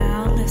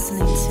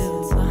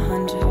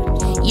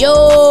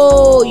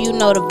Yo, you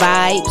know the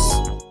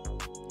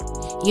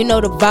vibes. You know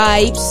the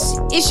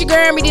vibes. It's your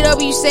girl,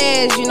 BDW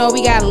says, you know,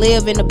 we got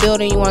Liv in the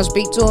building. You want to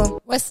speak to him?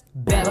 What's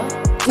better?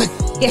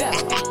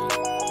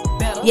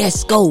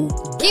 Yes, go.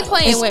 Keep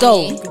playing Let's with go.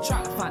 me.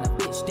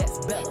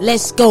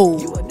 Let's go.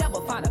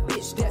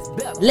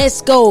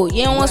 Let's go.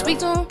 You don't want to speak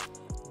to him?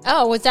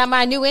 Oh, was that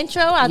my new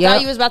intro? I Yep.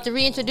 thought you was about to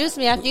reintroduce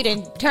me after you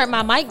didn't turn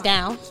my mic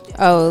down.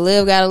 Oh,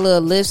 Liv got a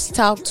little Liv's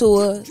talk to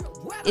her.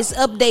 It's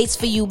updates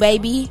for you,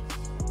 baby.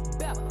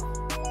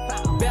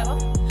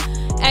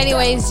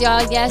 Anyways,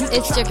 y'all, yes,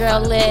 it's your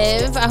girl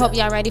Liv. I hope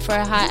y'all ready for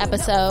a hot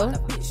episode.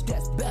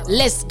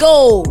 Let's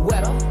go. We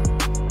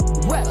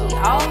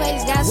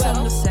always got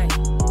something to say.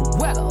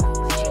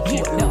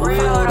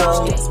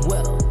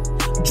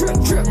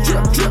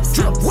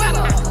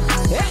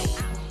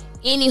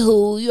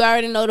 Anywho, you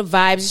already know the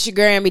vibes. It's your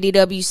girl,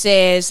 BDW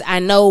says, I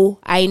know.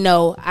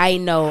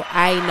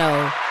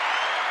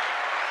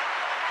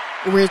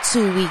 We're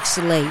 2 weeks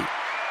late.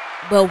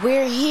 But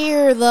we're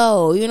here,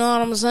 though. You know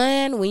what I'm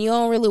saying? When you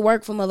don't really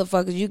work for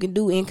motherfuckers, you can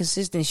do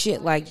inconsistent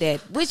shit like that.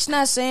 Which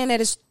not saying that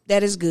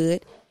is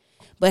good.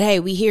 But hey,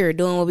 we here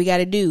doing what we got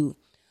to do.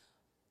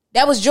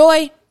 That was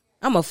Joy.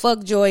 I'm going to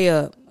fuck Joy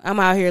up. I'm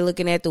out here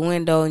looking at the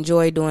window and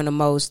Joy doing the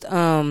most.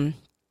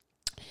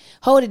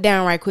 Hold it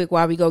down right quick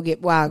while I go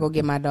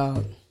get my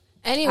dog.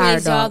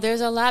 Anyways, y'all,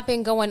 there's a lot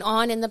been going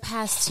on in the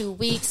past 2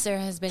 weeks. There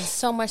has been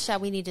so much that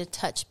we need to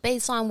touch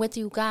base on with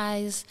you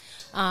guys.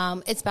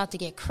 It's about to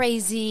get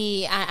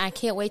crazy. I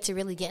can't wait to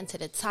really get into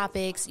the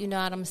topics. You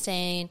know what I'm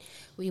saying?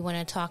 We want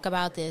to talk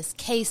about this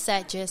case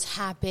that just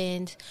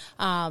happened.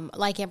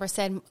 Like Amber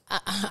said,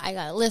 I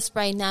got a list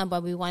right now,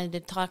 but we wanted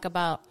to talk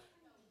about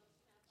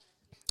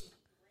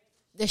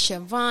the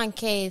Siobhan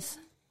case.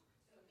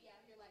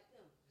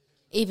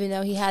 Even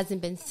though he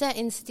hasn't been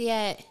sentenced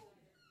yet.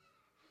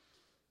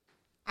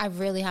 I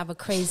really have a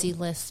crazy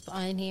lisp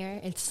on here.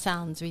 It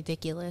sounds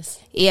ridiculous.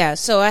 Yeah,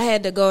 so I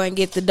had to go and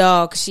get the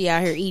dog because she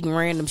out here eating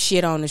random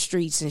shit on the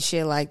streets and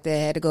shit like that.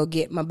 I had to go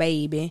get my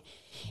baby.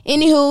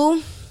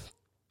 Anywho,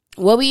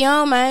 what we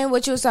on, man?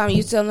 What you was talking?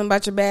 You telling them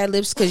about your bad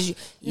lips? I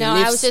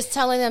was just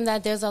telling them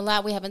that there's a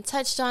lot we haven't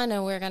touched on,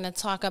 and we're going to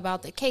talk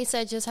about the case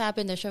that just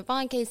happened, the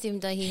Siobhan case, even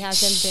though he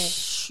hasn't been.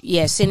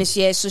 Yeah, sentence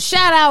yet. So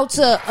shout out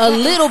to a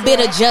little bit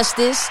of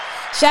justice.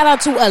 Shout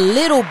out to a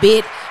little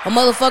bit. A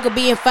motherfucker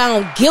being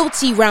found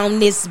guilty around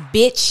this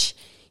bitch.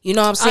 You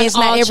know what I'm saying?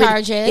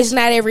 It's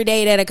not every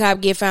day that a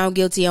cop get found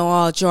guilty on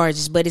all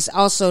charges, but it's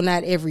also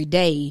not every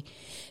day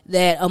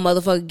that a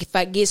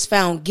motherfucker gets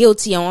found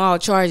guilty on all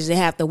charges and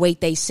have to wait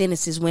their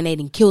sentences when they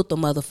done killed the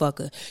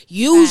motherfucker.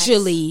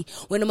 Usually,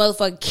 when a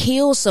motherfucker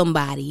kills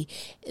somebody,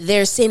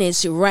 they're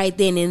sentenced right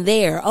then and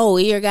there. Oh,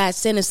 your guy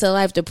sentenced to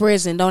life to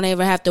prison. Don't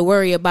ever have to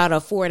worry about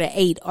a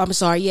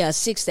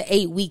 6 to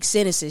 8 week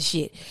sentence and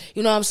shit.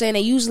 You know what I'm saying?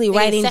 They usually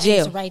right in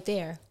jail. Right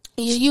there.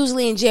 He's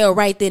usually in jail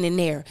right then and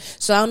there.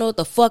 So I don't know what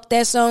the fuck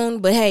that's on,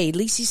 but hey, at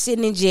least he's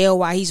sitting in jail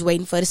while he's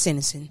waiting for the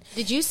sentencing.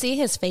 Did you see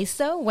his face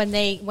though when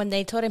they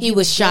told him he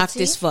was shocked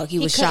guilty? as fuck. He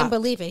was couldn't shocked.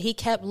 Believe it. He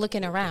kept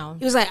looking around.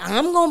 He was like,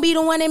 "I'm gonna be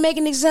the one they make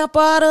an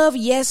example out of."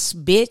 Yes,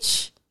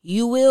 bitch,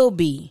 you will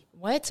be.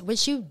 What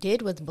you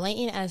did was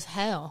blatant as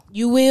hell.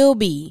 You will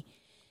be.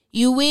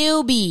 You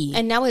will be.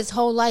 And now his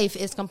whole life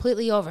is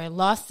completely over.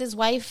 Lost his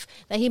wife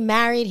that he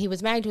married. He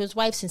was married to his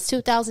wife since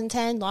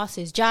 2010. Lost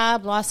his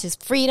job. Lost his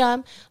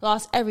freedom.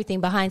 Lost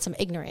everything behind some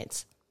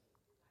ignorance.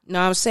 Know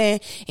what I'm saying?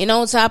 And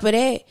on top of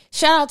that,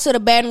 shout out to the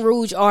Baton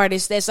Rouge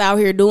artist that's out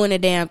here doing the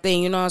damn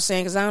thing. You know what I'm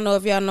saying? Because I don't know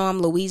if y'all know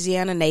I'm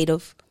Louisiana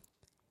native.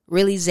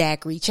 Really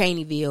Zachary,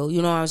 Cheneyville.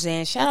 You know what I'm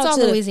saying? Shout out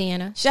to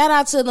Louisiana. Shout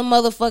out to the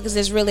motherfuckers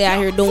that's really out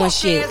here doing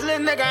shit.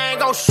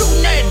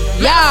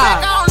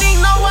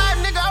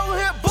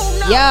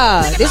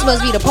 Yeah, this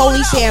must be the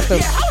police anthem.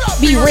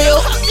 Be real,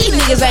 these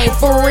niggas ain't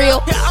for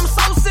real. I'm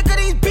so sick of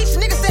these bitch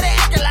niggas that they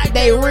acting like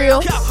they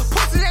real.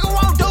 Pussy nigga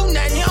won't do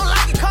nothing. He don't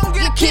like it, come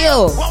get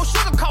killed.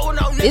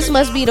 No this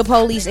must be the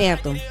police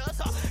anthem.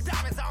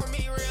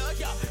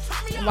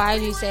 Why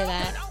do you say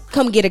that?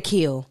 Come get a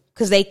kill.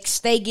 Because they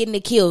stay getting the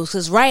kills.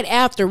 Because right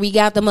after we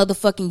got the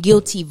motherfucking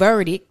guilty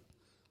verdict,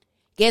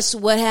 guess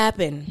what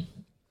happened?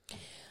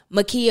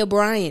 Ma'Khia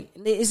Bryant.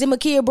 Is it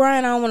Ma'Khia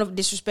Bryant? I don't want to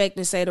disrespect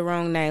and say the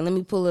wrong name. Let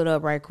me pull it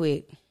up right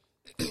quick.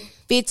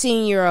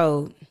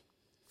 15-year-old.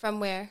 From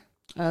where?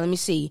 Let me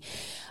see.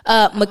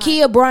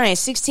 Ma'Khia Bryant,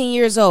 16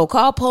 years old,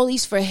 called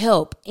police for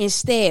help.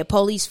 Instead,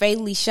 police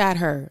fatally shot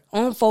her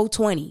on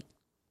 420.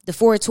 The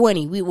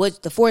 420,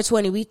 the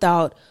 420 we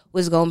thought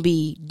was gonna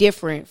be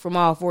different from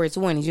all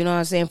 420s. You know what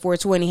I'm saying?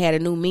 420 had a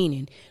new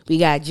meaning. We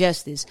got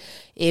justice.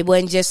 It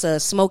wasn't just a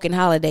smoking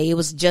holiday. It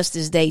was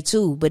Justice Day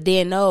too. But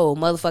then no,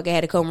 motherfucker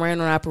had to come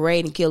around on our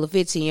parade and kill a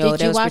 15-year-old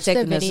that was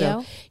protecting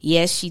herself.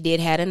 Yes, she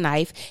did had a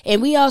knife.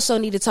 And we also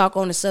need to talk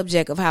on the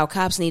subject of how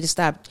cops need to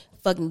stop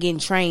fucking getting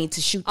trained to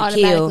shoot to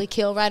automatically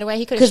kill right away.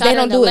 He could have shot they her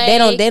don't in the do leg.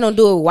 it. They don't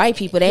do it with white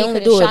people. They only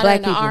do it with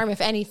black people. He could have shot her in the arm,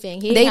 if anything.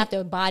 He didn't have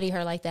to body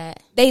her like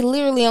that. They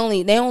literally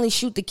only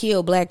shoot to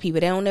kill black people.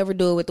 They don't never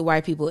do it with the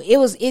white people.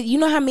 You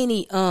know how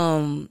many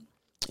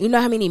You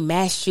know how many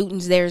mass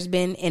shootings there's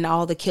been, and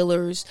all the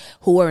killers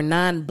who are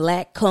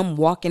non-black come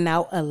walking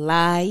out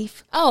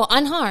alive? Oh,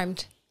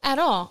 unharmed at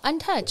all,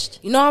 untouched.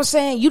 You know what I'm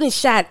saying? You done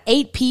shot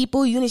 8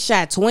 people, you done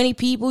shot 20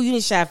 people, you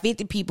done shot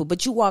 50 people,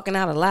 but you walking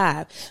out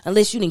alive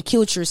unless you done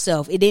killed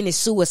yourself. And then it's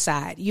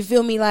suicide. You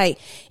feel me? Like,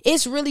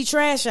 it's really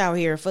trash out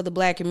here for the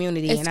black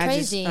community. It's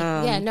crazy.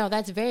 Yeah, no,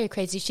 that's very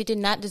crazy. She did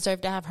not deserve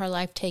to have her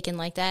life taken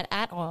like that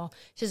at all.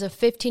 She's a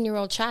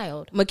 15-year-old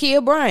child.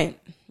 Ma'Khia Bryant.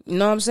 You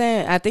know what I'm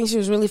saying? I think she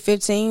was really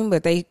 15,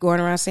 but they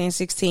going around saying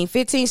 16.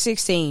 15,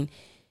 16.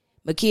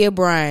 Ma'Khia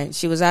Bryant.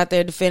 She was out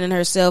there defending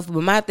herself.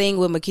 But my thing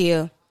with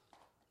Ma'Khia,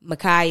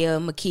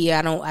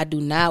 I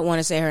do not want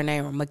to say her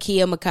name.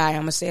 Ma'Khia. I'm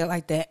going to say it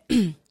like that.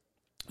 We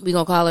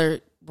going to call her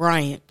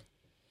Bryant.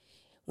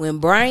 When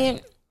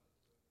Bryant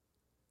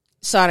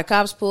saw the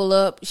cops pull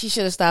up, she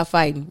should have stopped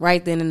fighting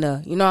right then and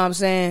there. You know what I'm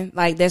saying?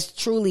 Like, that's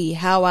truly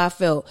how I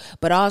felt.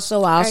 But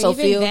also, I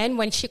feel then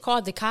when she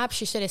called the cops,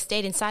 she should have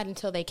stayed inside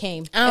until they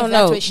came. I don't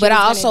know, but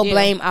I also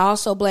blame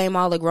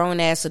all the grown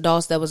ass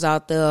adults that was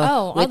out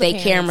there with their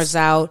cameras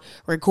out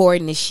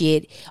recording the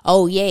shit.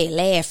 Oh yeah,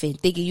 laughing,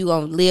 thinking you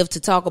gonna live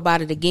to talk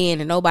about it again,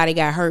 and nobody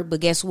got hurt.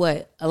 But guess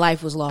what? A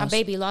life was lost. A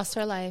baby lost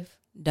her life.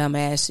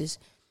 Dumbasses.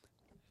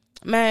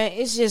 Man,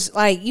 it's just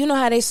like, you know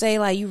how they say,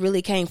 like, you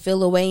really can't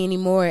feel away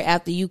anymore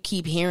after you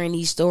keep hearing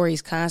these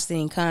stories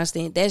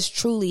constant. That's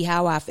truly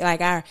how I feel.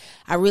 Like, I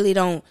really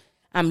don't.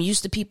 I'm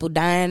used to people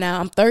dying now.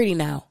 I'm 30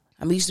 now.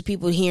 I'm used to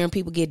people hearing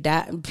people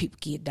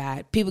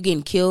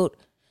getting killed.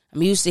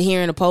 I'm used to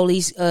hearing the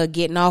police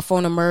getting off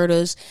on the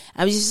murders.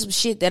 I'm just some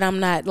shit that I'm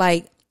not,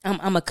 like,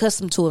 I'm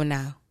accustomed to it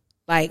now.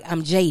 Like,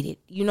 I'm jaded.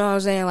 You know what I'm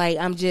saying? Like,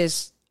 I'm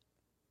just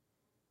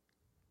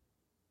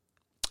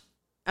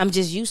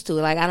used to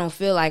it. Like, I don't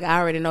feel like I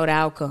already know the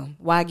outcome.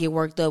 Why get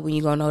worked up when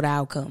you gonna know the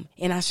outcome?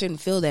 And I shouldn't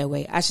feel that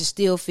way. I should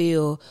still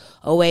feel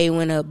a way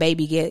when a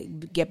baby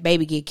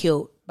get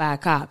killed by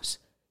cops.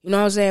 You know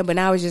what I'm saying? But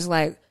now it's just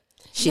like,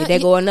 shit, there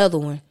go another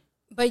one.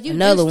 But you do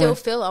still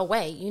feel a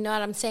way. You know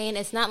what I'm saying?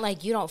 It's not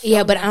like you don't feel.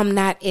 Yeah, but I'm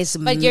not as.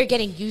 But you're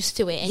getting used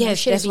to it, and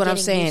yes, you that's what I'm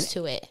saying. Used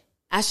to it.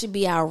 I should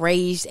be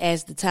outraged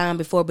as the time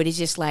before, but it's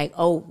just like,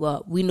 oh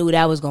well, we knew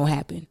that was gonna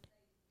happen.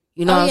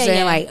 You know what I'm saying?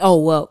 Yeah. Like,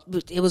 oh, well,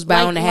 it was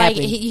bound to happen.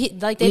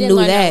 Like they didn't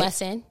learn that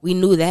lesson. We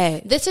knew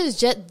that. This is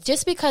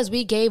just because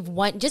we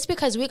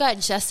got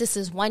justice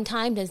this one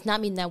time does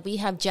not mean that we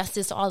have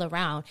justice all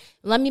around.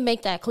 Let me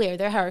make that clear.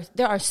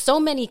 There are so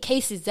many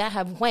cases that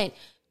have went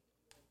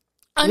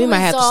unresolved. We might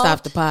have to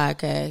stop the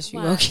podcast.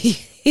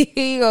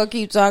 You gonna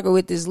keep talking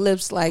with his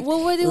lips like.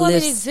 Well, what do you want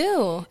me to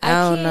do?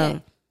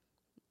 I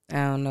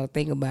don't know.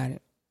 Think about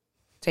it.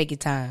 Take your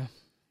time.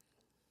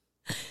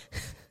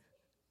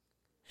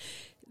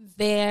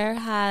 There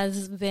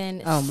has been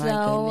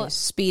goodness.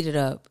 Speed it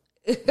up.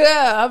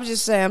 I'm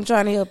just saying, I'm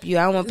trying to help you.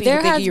 I don't want people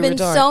to think you're retarded.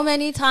 There has been so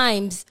many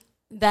times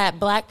that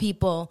black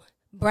people,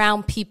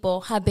 brown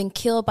people have been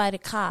killed by the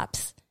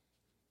cops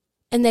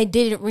and they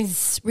didn't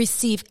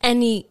receive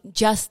any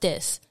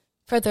justice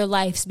for their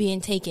lives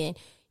being taken.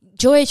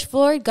 George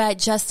Floyd got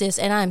justice,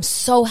 and I'm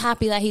so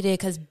happy that he did,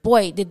 because,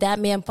 boy, did that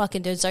man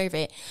fucking deserve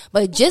it.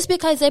 But just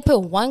because they put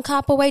one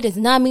cop away does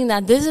not mean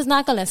that this is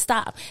not going to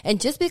stop.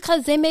 And just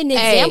because they made an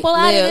example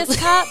out of this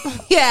cop.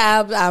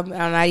 Yeah, I'm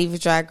not even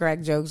trying to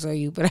crack jokes on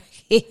you, but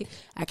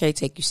I can't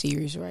take you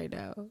serious right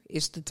now.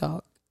 It's the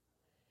talk.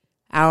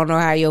 I don't know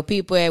how your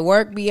people at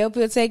work be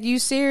able to take you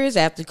serious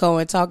after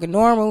going talking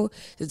normal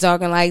to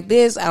talking like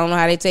this. I don't know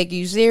how they take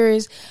you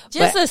serious.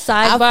 Just a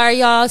sidebar,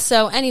 y'all.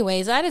 So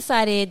anyways, I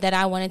decided that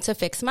I wanted to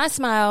fix my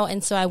smile.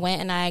 And so I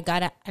went and I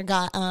got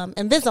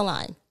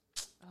Invisalign.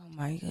 Oh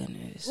my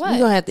goodness. We're going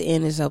to have to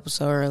end this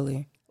episode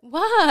early.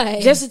 Why?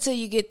 Just until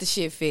you get the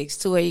shit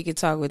fixed to where you can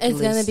talk with the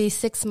list. It's going to be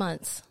 6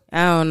 months.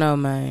 I don't know,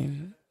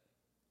 man.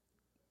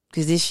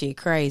 Because this shit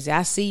crazy.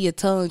 I see your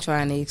tongue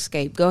trying to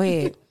escape. Go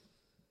ahead.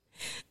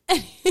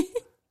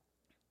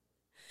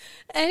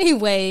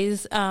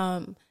 Anyways,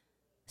 so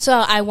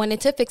I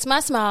wanted to fix my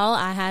smile.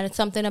 I had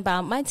something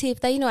about my teeth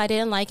that, I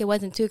didn't like. It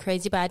wasn't too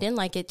crazy, but I didn't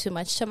like it too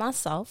much to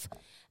myself.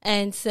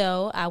 And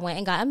so I went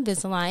and got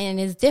Invisalign, and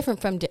it's different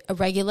from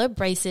regular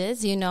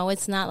braces.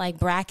 It's not like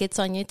brackets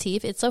on your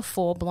teeth. It's a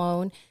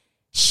full-blown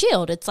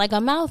shield. It's like a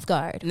mouth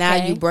guard. Now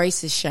you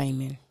braces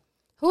shaming.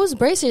 Who's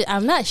braces?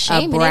 I'm not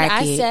shaming it.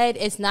 I said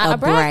it's not a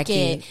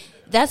bracket.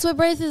 That's what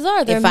braces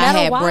are. They're metal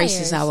wires. If I had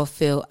braces,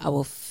 I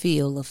will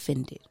feel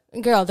offended.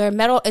 Girl, they're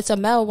metal. It's a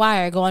metal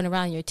wire going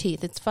around your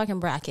teeth. It's a fucking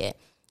bracket.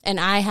 And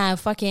I have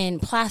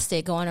fucking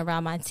plastic going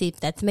around my teeth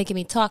that's making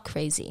me talk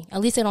crazy.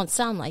 At least they don't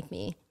sound like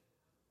me.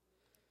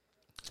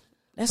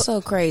 That's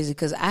so crazy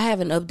because I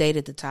haven't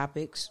updated the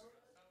topics.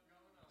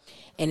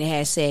 And it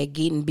has said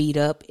getting beat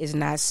up is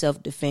not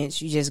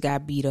self-defense. You just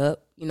got beat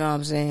up. You know what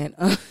I'm saying?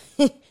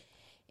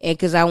 And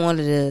because I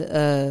wanted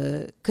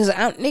to, because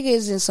nigga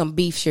is in some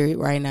beef shit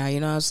right now, you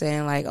know what I'm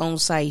saying? Like, on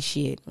site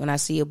shit. When I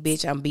see a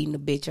bitch, I'm beating a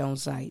bitch on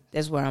site.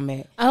 That's where I'm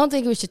at. I don't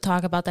think we should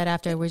talk about that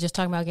after. We're just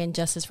talking about getting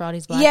justice for all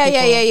these black people.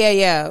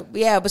 Yeah.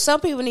 Yeah, but some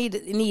people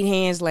need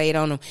hands laid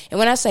on them. And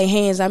when I say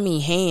hands, I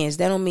mean hands.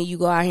 That don't mean you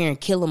go out here and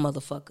kill a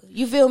motherfucker.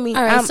 You feel me?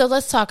 All right, so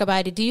let's talk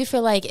about it. Do you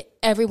feel like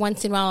every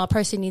once in a while a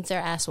person needs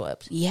their ass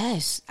whooped?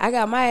 Yes. I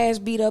got my ass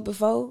beat up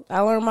before.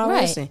 I learned my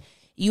lesson.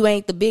 You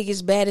ain't the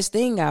biggest, baddest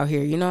thing out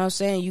here. You know what I'm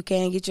saying? You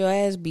can't get your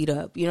ass beat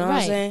up. You know what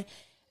I'm saying?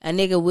 A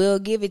nigga will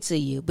give it to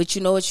you. But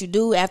you know what you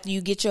do after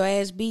you get your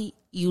ass beat?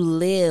 You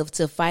live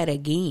to fight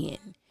again.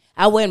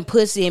 I wouldn't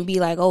pussy and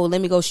be like, oh,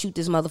 let me go shoot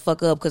this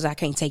motherfucker up because I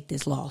can't take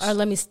this loss. Or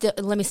let me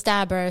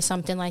stab her or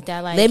something like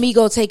that. Like, let me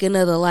go take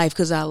another life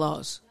because I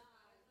lost.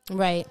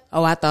 Right.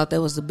 Oh, I thought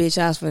that was the bitch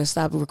I was finna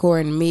stop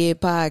recording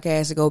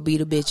mid-podcast to go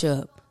beat a bitch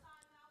up.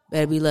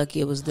 Better be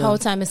lucky it was them. The whole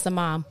time it's the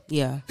mom.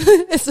 Yeah.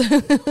 It's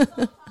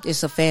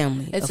a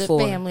family. It's a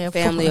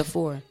family of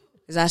four.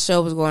 Because I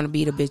sure was going to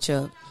beat a bitch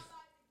up.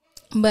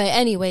 But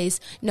anyways,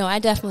 no, I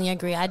definitely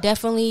agree. I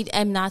definitely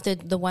am not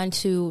the one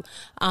to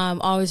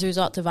always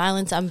resort to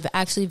violence. I'm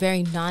actually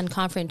very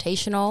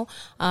non-confrontational.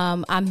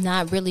 I'm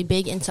not really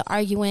big into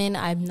arguing.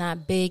 I'm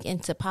not big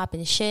into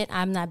popping shit.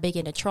 I'm not big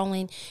into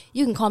trolling.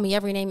 You can call me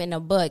every name in the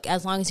book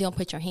as long as you don't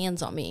put your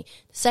hands on me.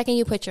 The second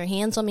you put your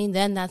hands on me,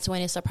 then that's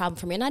when it's a problem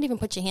for me. Not even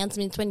put your hands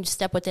on me. It's when you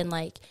step within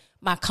like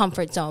my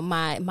comfort zone,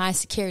 my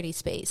security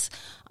space.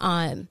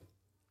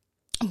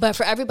 But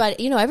for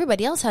everybody,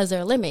 everybody else has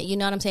their limit. You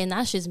know what I'm saying?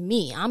 That's just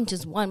me. I'm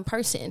just one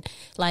person.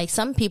 Like,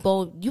 some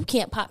people, you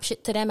can't pop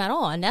shit to them at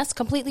all. And that's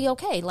completely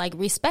okay. Like,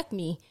 respect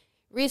me.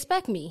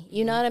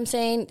 You know what I'm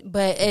saying?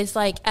 But it's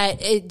like,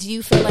 do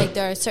you feel like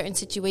there are certain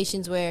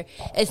situations where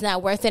it's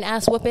not worth an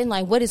ass whooping?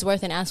 Like, what is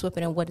worth an ass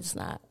whooping and what is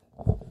not?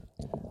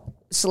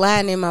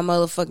 Sliding in my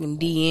motherfucking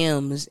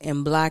DMs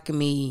and blocking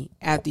me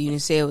after you done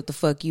said what the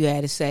fuck you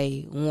had to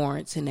say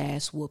warrants an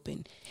ass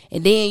whooping.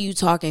 And then you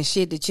talking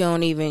shit that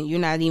you're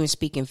not even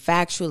speaking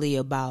factually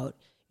about.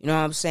 You know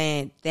what I'm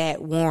saying?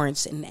 That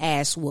warrants an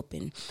ass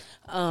whooping.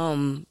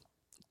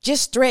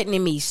 Just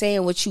threatening me,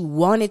 saying what you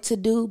wanted to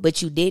do,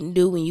 but you didn't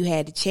do when you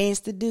had the chance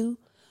to do,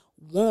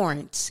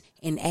 warrants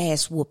an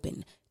ass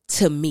whooping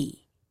to me.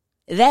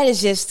 That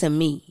is just to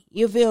me.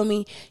 You feel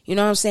me? You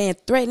know what I'm saying?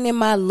 Threatening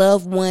my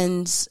loved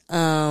ones. You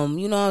know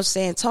what I'm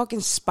saying? Talking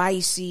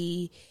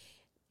spicy.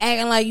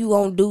 Acting like you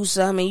gonna do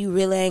something and you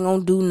really ain't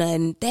gonna do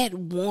nothing. That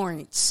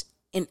warrants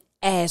an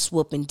ass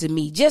whooping to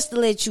me. Just to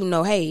let you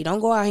know, hey, don't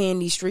go out here in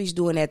these streets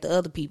doing that to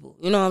other people.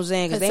 You know what I'm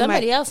saying? Because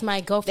somebody else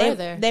might go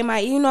further. They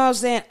might, you know what I'm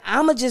saying?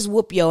 I'm going to just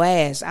whoop your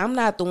ass. I'm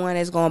not the one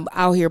that's going to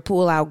out here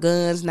pull out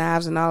guns,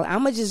 knives, and all.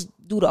 I'm going to just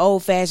do the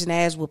old-fashioned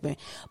ass whooping.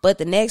 But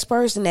the next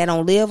person that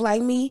don't live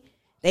like me,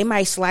 they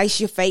might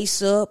slice your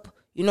face up.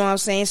 You know what I'm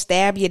saying?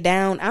 Stab you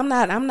down. I'm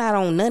not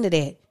on none of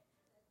that.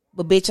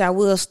 But, bitch, I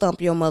will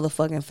stump your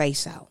motherfucking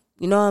face out.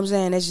 You know what I'm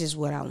saying? That's just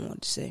what I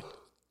wanted to say.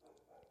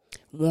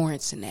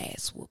 Warrants an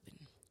ass whooping.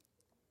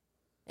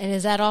 And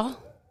is that all?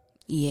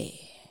 Yeah.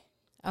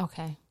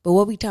 Okay. But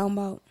what we talking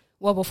about?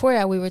 Well, before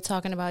that, we were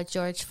talking about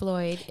George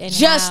Floyd. And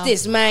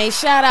justice, man.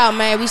 Shout out,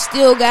 man. We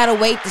still got to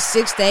wait the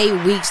 6 to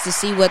 8 weeks to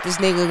see what this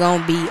nigga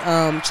going to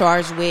be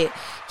charged with.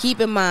 Keep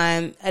in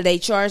mind, they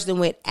charged him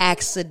with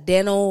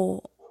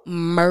accidental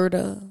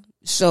murder.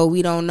 So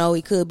we don't know.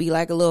 It could be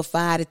like a little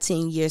 5 to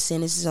 10 year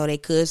sentence. So they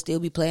could still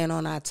be playing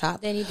on our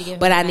top. They need to give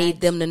but I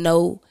need them to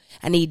know.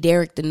 I need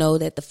Derek to know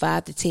that the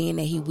 5 to 10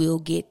 that he will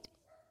get,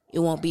 it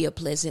won't be a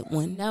pleasant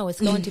one. No,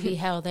 it's going to be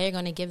hell. They're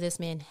going to give this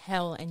man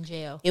hell in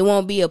jail. It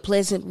won't be a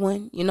pleasant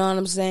one. You know what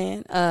I'm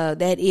saying?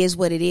 That is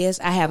what it is.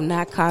 I have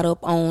not caught up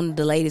on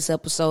the latest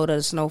episode of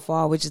the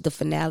Snowfall, which is the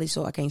finale,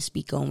 so I can't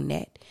speak on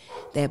that.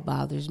 That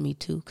bothers me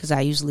too, because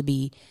I usually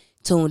be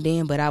tuned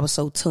in, but I was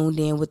so tuned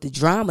in with the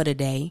drama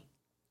today.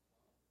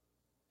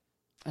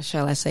 Or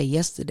shall I say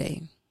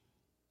yesterday?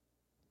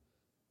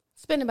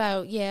 It's been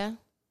about,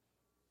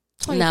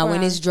 24 now,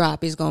 when hours. it's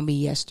drop, it's going to be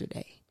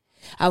yesterday.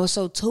 I was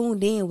so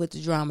tuned in with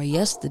the drama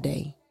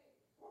yesterday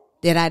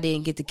that I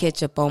didn't get to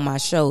catch up on my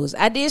shows.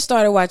 I did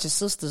start watching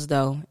Sisters,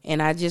 though,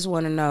 and I just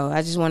want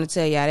to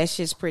tell y'all, that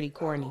shit's pretty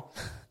corny.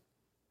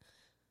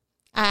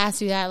 I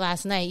asked you that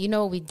last night. You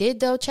know what we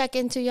did, though, check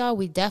into y'all?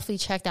 We definitely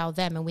checked out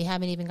them, and we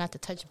haven't even got to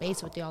touch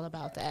base with y'all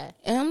about that.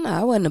 And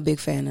I wasn't a big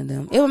fan of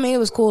them. It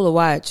was cool to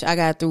watch. I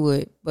got through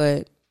it,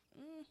 but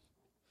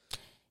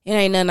it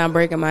ain't nothing I'm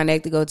breaking my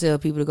neck to go tell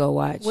people to go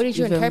watch. What did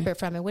you interpret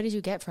from it? What did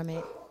you get from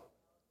it?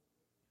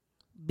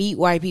 Beat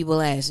white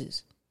people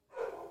asses.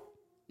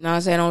 You know what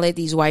I'm saying? Don't let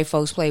these white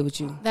folks play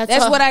with you. That's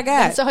all, what I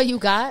got. That's all you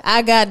got?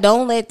 I got,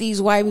 don't let these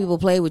white people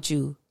play with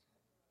you.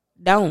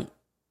 Don't.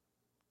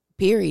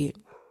 Period.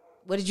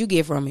 What did you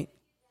get from it?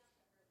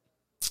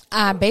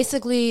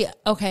 Basically,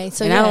 okay.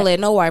 So and I don't let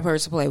no white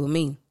person play with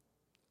me.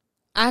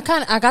 I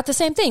got the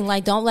same thing.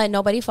 Like, don't let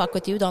nobody fuck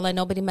with you. Don't let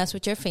nobody mess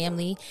with your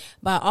family.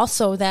 But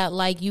also that,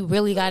 like, you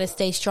really got to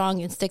stay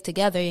strong and stick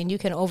together, and you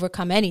can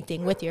overcome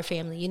anything with your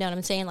family. You know what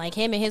I'm saying? Like,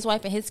 him and his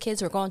wife and his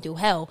kids were going through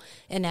hell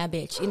in that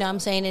bitch. You know what I'm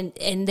saying?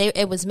 And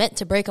it was meant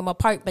to break them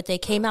apart, but they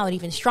came out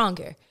even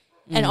stronger.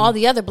 And all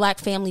the other black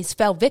families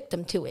fell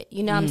victim to it.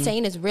 You know what I'm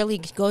saying? It really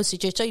goes to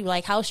just show you,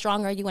 like, how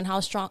strong are you and how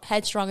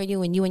headstrong are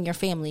you and your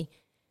family.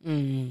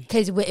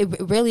 Because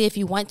really, if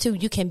you want to,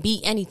 you can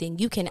beat anything.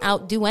 You can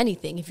outdo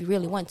anything if you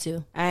really want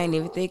to. I ain't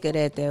even think of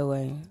that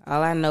way.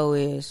 All I know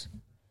is,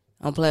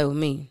 don't play with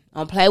me.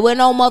 Don't play with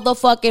no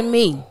motherfucking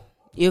me.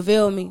 You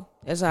feel me?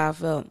 That's how I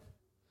felt.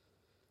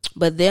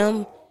 But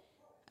them,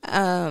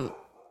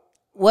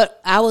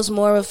 what I was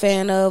more of a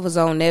fan of was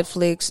on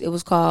Netflix. It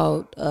was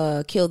called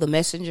Kill the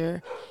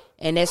Messenger.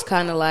 And that's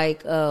kind of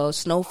like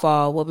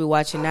Snowfall, what we're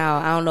watching now.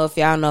 I don't know if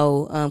y'all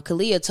know.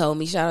 Kalia told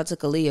me, shout out to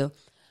Kalia.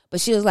 But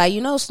she was like,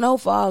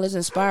 Snowfall is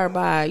inspired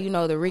by,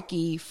 the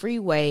Ricky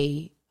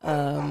Freeway.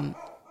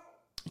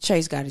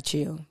 Chase got to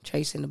chill.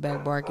 Chase in the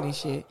back barking and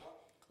shit.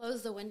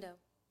 Close the window.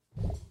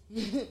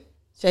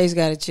 Chase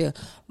got to chill.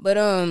 But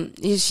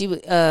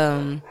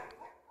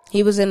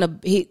he was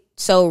in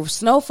so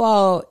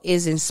Snowfall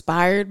is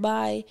inspired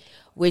by,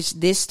 which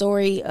this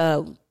story,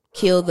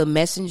 Kill the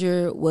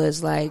Messenger,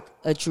 was like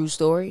a true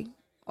story.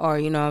 Or,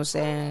 you know what I'm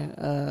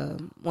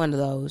saying, one of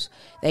those.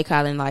 They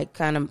kind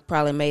of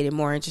probably made it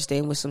more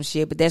interesting with some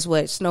shit. But that's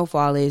what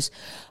Snowfall is.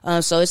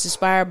 So it's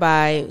inspired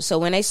by. So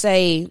when they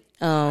say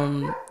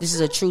this is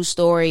a true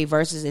story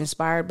versus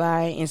inspired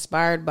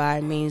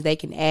by means they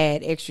can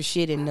add extra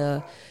shit in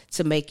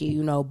to make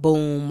it,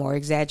 boom or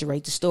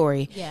exaggerate the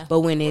story. Yeah. But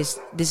when this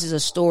is a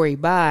story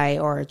by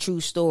or a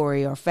true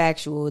story or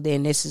factual,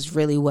 then this is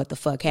really what the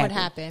fuck happened.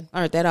 What happened?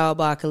 Aren't that all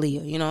by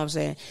Kalia? You know what I'm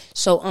saying?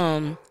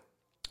 So,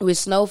 with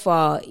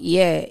Snowfall,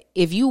 yeah,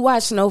 if you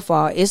watch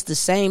Snowfall, it's the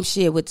same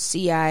shit with the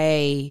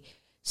CIA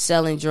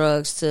selling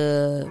drugs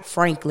to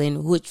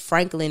Franklin, which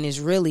Franklin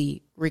is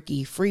really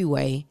Ricky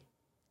Freeway,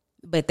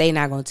 but they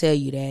not gonna tell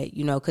you that,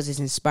 because it's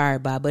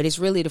inspired by. But it's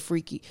really the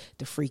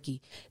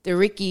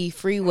Ricky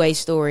Freeway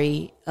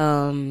story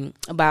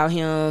about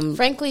him.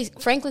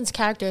 Franklin's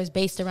character is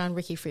based around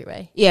Ricky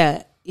Freeway.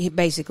 Yeah,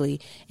 basically,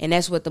 and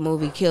that's what the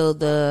movie Kill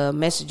the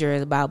Messenger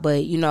is about.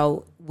 But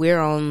we're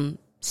on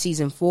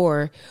season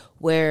 4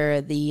 where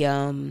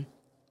the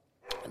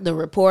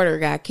reporter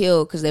got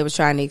killed because they were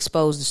trying to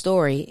expose the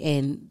story,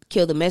 and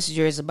Kill the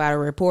Messenger is about a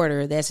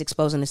reporter that's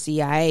exposing the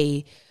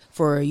CIA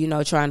for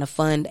trying to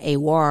fund a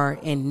war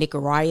in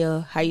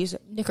Nicaragua. How you say?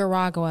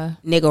 Nicaragua,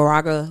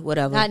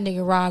 whatever. Not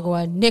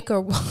Nicaragua,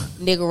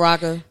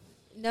 Nicaragua.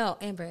 No,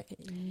 Amber,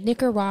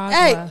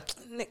 Nicaragua.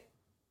 Hey,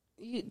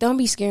 you don't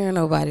be scaring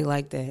nobody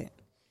like that.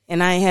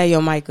 And I ain't had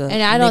your mic up.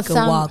 And I don't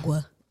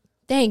Nicaragua.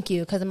 Thank you,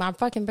 because my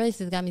fucking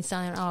braces got me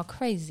sounding all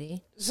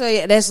crazy. So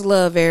yeah, that's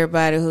love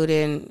everybody who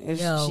didn't.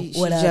 She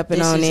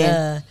jumping on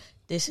in.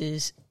 This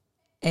is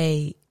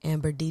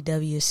Amber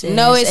DW says.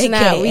 No, it's AKA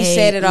not. We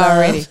said it love.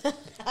 already.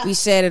 We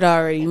said it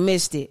already. You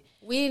missed it.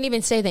 We didn't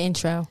even say the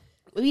intro.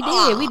 We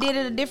did. We did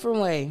it a different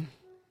way.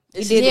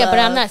 But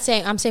I'm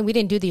saying we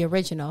didn't do the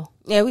original.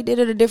 Yeah, we did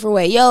it a different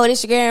way. Yo,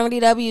 this your Amber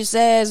DW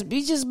says.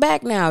 We just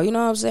back now. You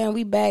know what I'm saying?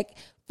 We back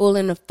full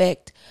in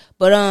effect.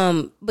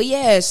 But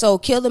yeah, so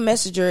Kill the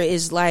Messenger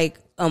is like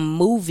a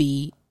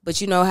movie, but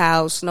you know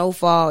how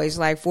Snowfall is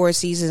like 4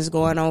 seasons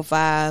going on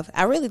 5.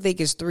 I really think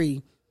it's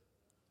 3.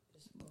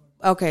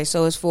 Okay,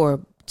 so it's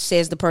 4.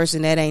 Says the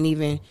person that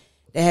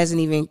hasn't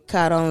even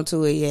caught on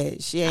to it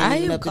yet. She ain't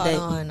even up to date.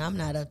 I'm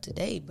not up to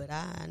date, but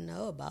I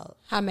know about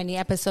how many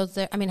episodes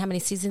there. I mean, how many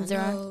seasons there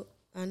are.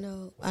 I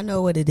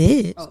know what it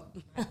is. Oh.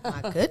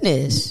 My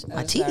goodness,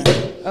 my teeth.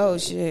 Oh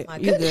shit,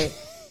 you good?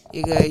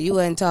 You good? You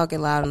wasn't talking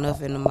loud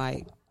enough in the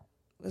mic.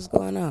 What's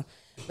going on?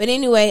 But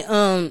anyway,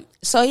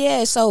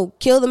 so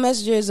Kill the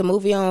Messenger is a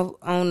movie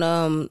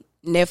on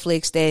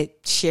Netflix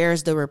that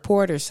shares the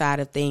reporter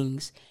side of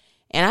things.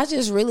 And I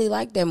just really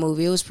liked that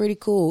movie. It was pretty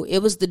cool. It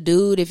was the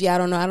dude, if y'all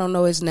don't know, I don't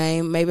know his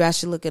name. Maybe I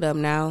should look it up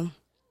now.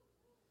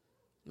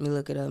 Let me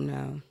look it up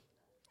now.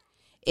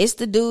 It's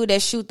the dude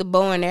that shoot the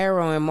bow and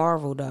arrow in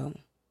Marvel, though.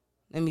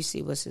 Let me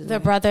see what's his name. The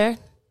brother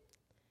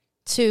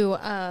to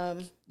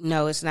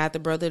No, it's not the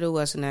brother to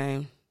what's his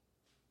name.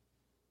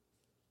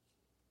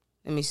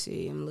 Let me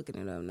see. I'm looking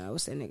it up now.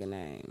 What's that nigga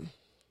name?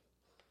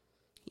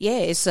 Yeah,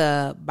 it's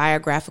a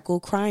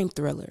biographical crime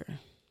thriller.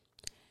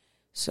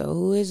 So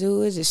who is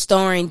it?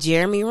 Starring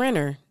Jeremy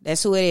Renner.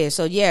 That's who it is.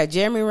 So yeah,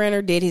 Jeremy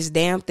Renner did his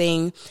damn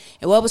thing.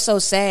 And what was so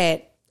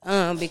sad,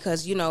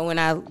 because when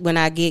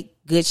I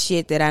get good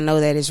shit that I know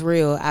that is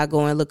real, I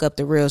go and look up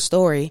the real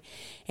story.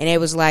 And it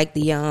was like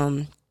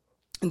the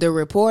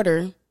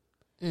reporter,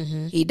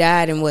 he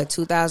died in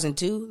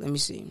 2002? Let me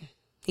see.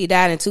 He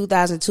died in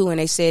 2002, and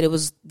they said it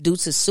was due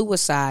to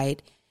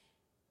suicide.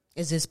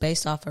 Is this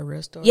based off a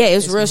real story? Yeah, it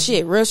was real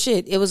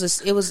shit. It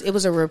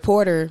was a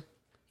reporter.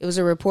 It was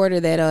a reporter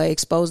that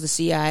exposed the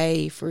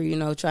CIA for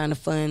trying to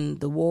fund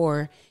the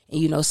war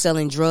and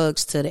selling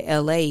drugs to the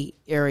LA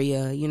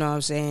area. You know what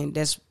I'm saying?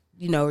 That's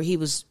he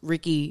was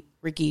Ricky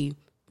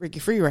Ricky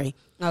Freeway.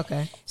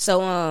 Okay.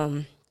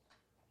 So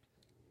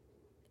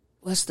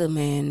what's the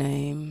man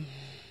name?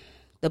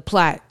 The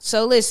plot.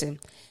 So listen,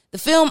 the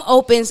film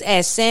opens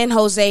as San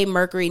Jose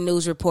Mercury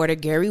News reporter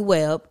Gary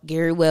Webb.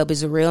 Gary Webb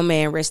is a real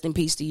man. Rest in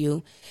peace to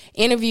you.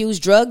 Interviews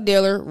drug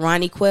dealer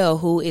Ronnie Quell,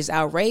 who is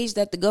outraged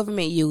that the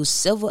government used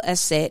civil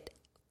asset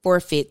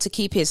forfeit to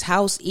keep his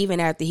house even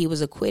after he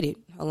was acquitted.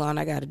 Hold on,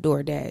 I got a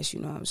DoorDash. You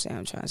know what I'm saying?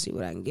 I'm trying to see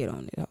what I can get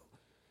on it.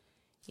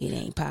 It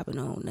ain't popping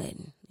on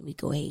nothing. Let me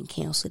go ahead and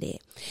cancel that.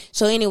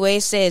 So anyway,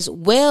 it says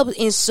Webb's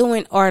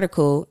ensuing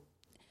article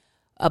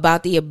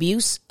about the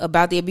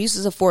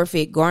abuses of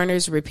forfeit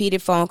garners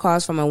repeated phone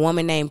calls from a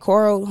woman named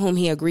Coral, whom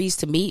he agrees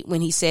to meet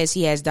when he says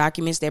he has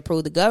documents that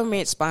prove the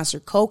government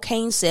sponsored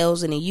cocaine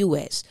sales in the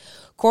U.S.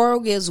 Coral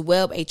gives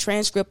Webb a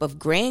transcript of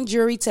grand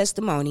jury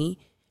testimony,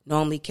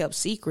 normally kept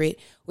secret,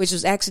 which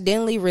was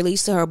accidentally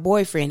released to her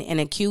boyfriend, an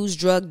accused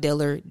drug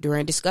dealer,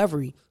 during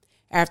discovery.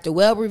 After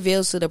Webb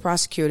reveals to the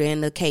prosecutor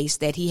in the case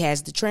that he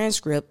has the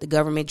transcript, the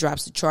government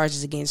drops the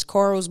charges against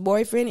Coral's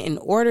boyfriend in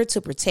order to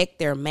protect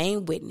their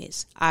main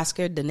witness,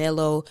 Oscar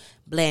Danilo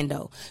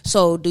Blando.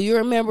 So, do you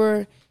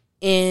remember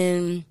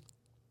in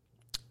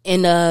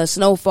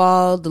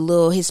Snowfall, the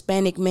little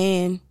Hispanic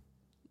man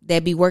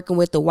that be working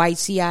with the white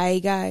CIA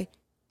guy?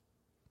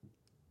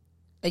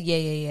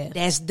 Yeah.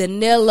 That's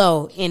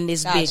Danilo in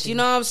this bitch. You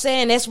know what I'm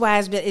saying? That's why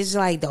it's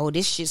like, oh,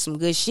 this shit's some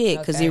good shit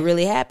because it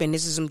really happened.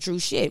 This is some true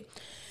shit.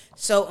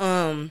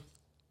 So,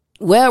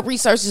 Webb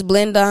researches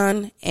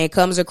Blendon and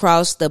comes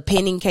across the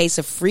pending case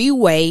of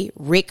Freeway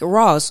Rick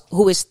Ross,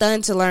 who is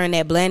stunned to learn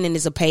that Blandon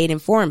is a paid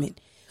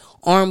informant.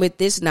 Armed with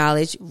this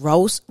knowledge,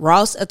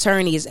 Ross'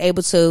 attorney is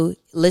able to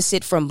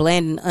elicit from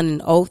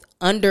Blandon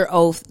under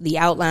oath the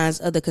outlines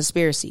of the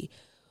conspiracy.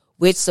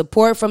 With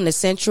support from the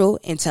Central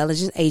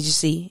Intelligence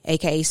Agency,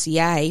 aka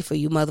CIA, for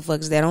you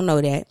motherfuckers that don't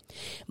know that,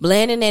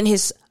 Blandon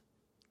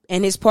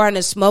and his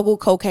partner smuggled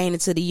cocaine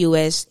into the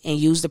U.S. and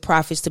used the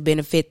profits to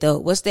benefit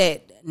what's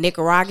that,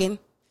 Nicaraguan?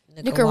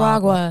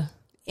 Nicaragua.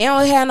 It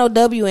don't have no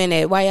W in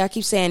it. Why y'all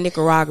keep saying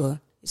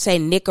Nicaragua? Say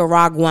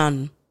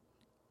Nicaraguan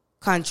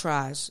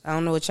Contras. I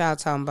don't know what y'all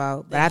talking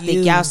about, but I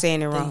think y'all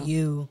saying it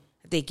wrong.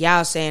 I think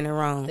y'all saying it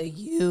wrong.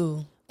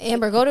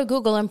 Amber, go to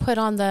Google and put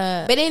on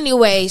the... But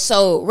anyway,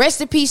 so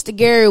rest in peace to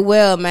Gary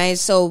Webb, man.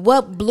 So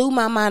what blew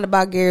my mind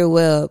about Gary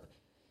Webb,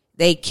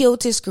 they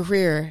killed his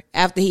career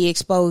after he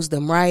exposed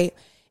them, right?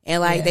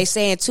 And they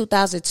say in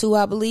 2002,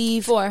 I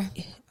believe.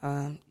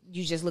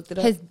 You just looked it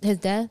up? His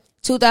death?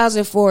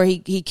 2004,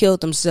 he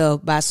killed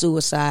himself by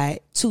suicide.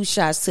 2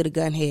 shots to the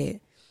gun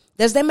head.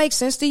 Does that make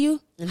sense to you?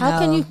 How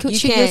can you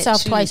shoot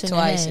yourself twice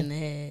in the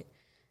head?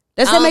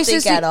 Does that make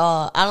sense at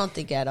all? I don't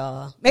think at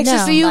all. Makes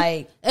sense to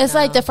you? It's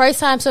like the first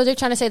time, so they're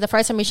trying to say the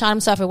first time he shot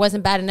himself, it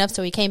wasn't bad enough,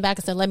 so he came back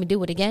and said, let me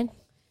do it again?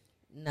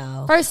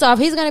 No. First off,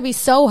 he's going to be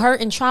so hurt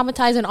and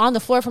traumatized and on the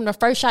floor from the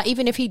first shot,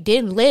 even if he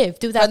didn't live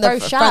through that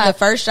first shot. From the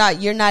first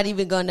shot, you're not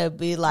even going to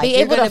be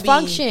able to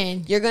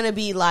function. You're going to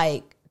be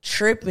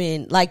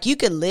tripping. You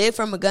could live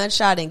from a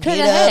gunshot and get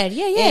up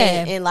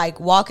and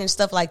walk and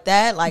stuff like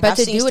that. I've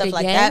seen stuff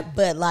like that,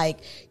 but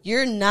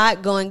you're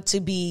not going to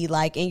be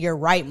in your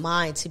right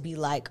mind to be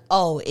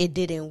oh, it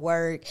didn't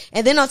work.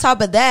 And then on top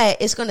of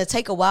that, it's going to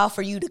take a while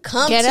for you to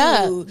come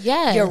to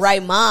your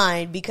right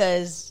mind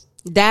because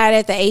died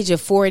at the age of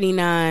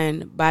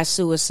 49 by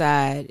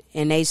suicide,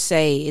 and they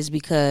say it's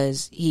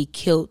because he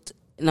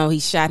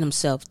shot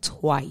himself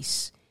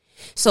twice.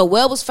 So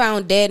Webb was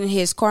found dead in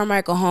his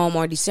Carmichael home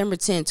on December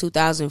 10,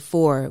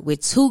 2004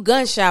 with 2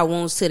 gunshot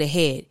wounds to the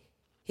head.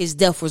 His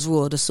death was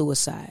ruled a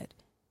suicide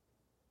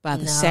by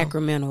the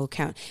Sacramento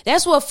County.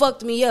 That's what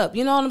fucked me up.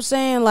 You know what I'm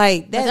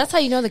saying? That's how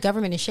you know the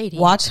government is shady.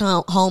 Watch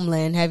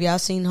Homeland. Have y'all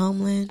seen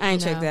Homeland? I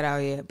ain't checked that out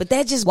yet. But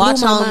that just blew my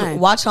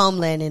mind. Watch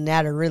Homeland, and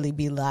that'll really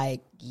be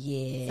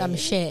some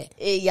shit.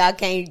 Y'all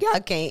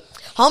can't.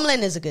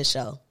 Homeland is a good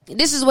show.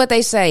 This is what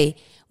they say.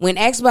 When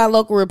asked by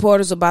local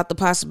reporters about the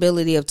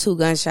possibility of 2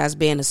 gunshots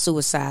being a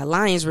suicide,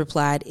 Lyons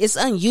replied, "It's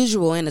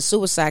unusual in a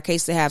suicide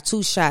case to have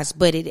 2 shots,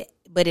 but it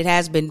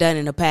has been done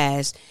in the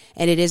past,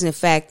 and it is in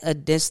fact a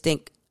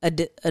distinct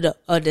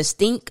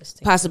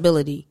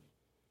possibility."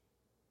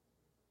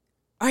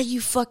 Are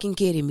you fucking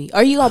kidding me?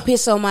 Are you gonna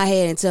piss on my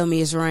head and tell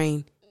me it's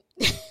rain?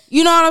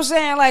 You know what I'm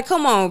saying?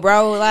 Come on,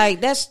 bro.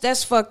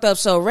 That's fucked up.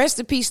 So rest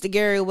in peace to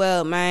Gary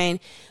Webb,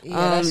 man.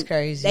 That's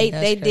crazy.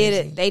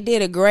 They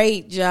did a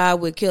great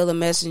job with Kill the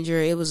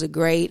Messenger. It was a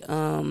great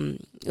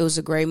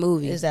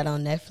movie. Is that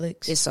on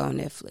Netflix? It's on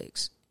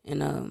Netflix.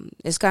 And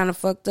it's kind of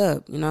fucked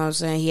up. You know what I'm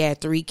saying? He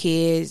had 3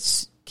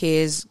 kids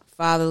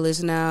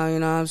fatherless now, you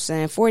know what I'm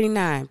saying?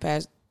 49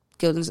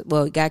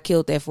 got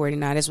killed at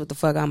 49. That's what the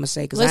fuck I'm gonna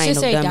say, let's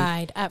just say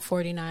died at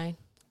 49.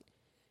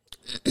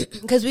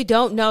 Because we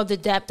don't know the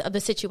depth of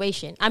the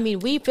situation. I mean,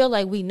 we feel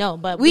like we know,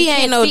 but we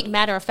can't speak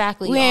matter of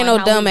factly. We ain't no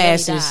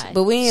dumbasses, really,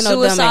 but we ain't no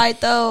suicide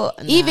though.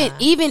 Nah.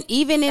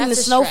 Even in the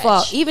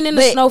snowfall,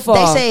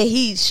 they say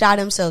he shot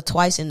himself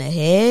twice in the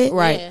head,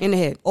 right in the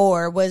head,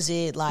 or was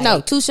it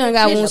no 2 shot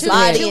got wounds to the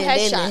body and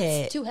then the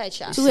head, 2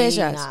 headshots, 2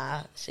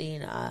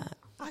 headshots. Nah,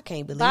 I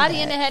can't believe body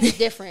that. in the head is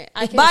different.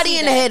 Body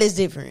in the head is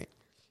different.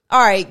 All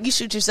right, you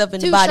shoot yourself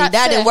in the body.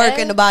 That didn't work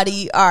in the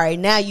body. All right,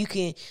 now you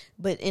can,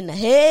 but in the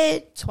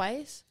head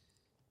twice.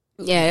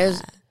 Yeah, it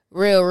was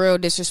real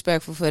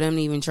disrespectful for them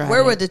to even try.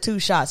 Where were the 2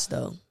 shots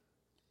though?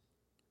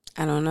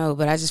 I don't know,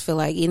 but I just feel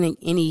like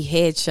any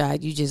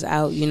headshot, you just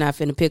out. You're not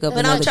finna pick up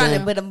another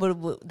gun.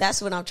 But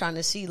that's what I'm trying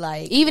to see.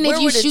 Like, even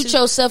if you shoot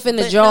yourself in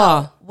the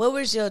jaw, what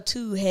was your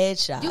 2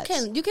 headshots?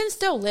 You can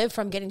still live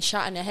from getting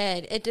shot in the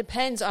head. It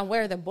depends on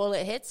where the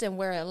bullet hits and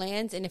where it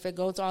lands, and if it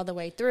goes all the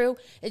way through.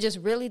 It just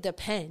really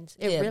depends.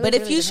 But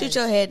if you shoot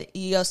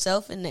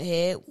yourself in the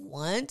head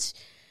once,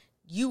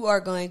 you are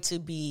going to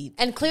be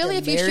clearly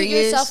if you shoot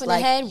yourself in the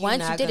head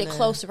once, you did it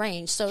close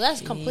range, so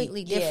that's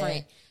completely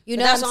different. You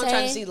know that's what I'm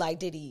trying to see. Like,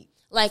 did he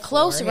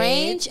close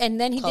range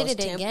and then he did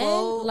it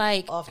again?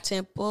 Like off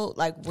tempo?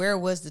 Like, where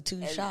was the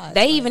 2 shots?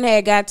 They even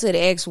had got to the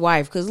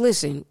ex-wife. Because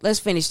listen, let's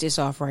finish this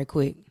off right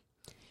quick.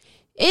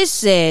 It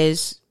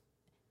says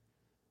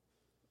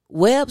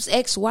Webb's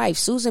ex-wife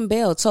Susan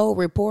Bell told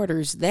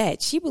reporters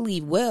that she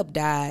believed Webb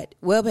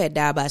had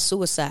died by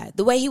suicide.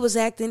 The way he was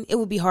acting, it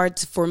would be hard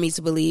for me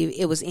to believe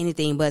it was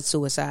anything but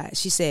suicide.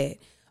 She said,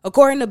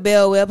 according to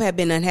Bell, Webb had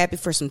been unhappy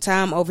for some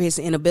time over his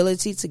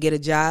inability to get a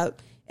job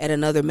at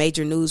another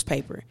major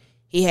newspaper.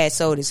 He had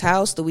sold his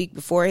house the week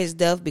before his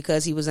death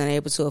because he was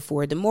unable to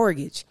afford the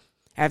mortgage.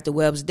 After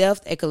Webb's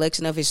death, a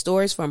collection of his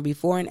stories from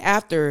before and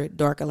after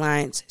Dark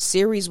Alliance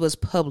series was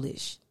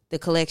published. The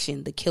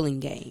collection, The Killing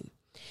Game.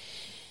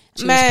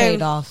 She was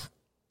paid off.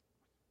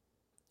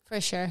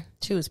 For sure.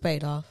 She was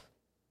paid off.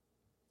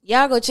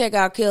 Y'all go check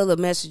out Kill the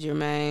Messenger,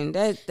 man.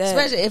 That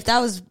especially if that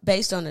was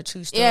based on a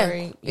true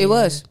story. Yeah, it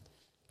was.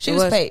 She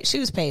was paid. She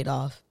was paid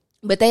off.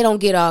 But they don't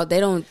get all.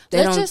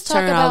 Let's just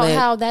talk about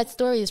how that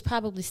story is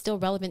probably still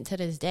relevant to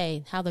this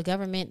day. How the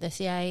government, the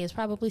CIA, is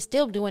probably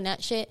still doing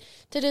that shit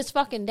to this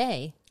fucking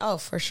day. Oh,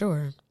 for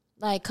sure.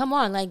 Like, come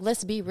on, like,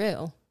 let's be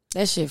real.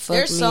 That shit fucked me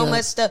up. There's so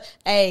much stuff.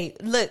 Hey,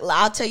 look,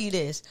 I'll tell you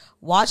this.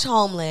 Watch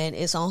Homeland.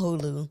 It's on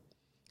Hulu.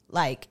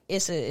 Like,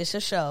 it's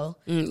a show.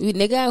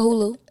 They got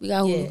Hulu. We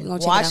got Hulu.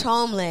 Yeah. Watch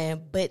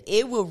Homeland, but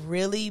it will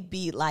really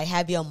be like,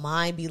 have your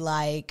mind be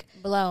like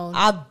blown.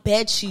 I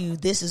bet you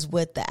this is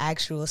what the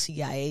actual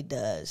CIA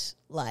does.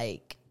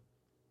 Like,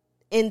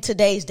 in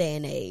today's day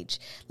and age.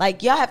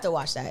 Like, y'all have to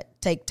watch that.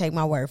 Take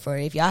my word for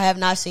it. If y'all have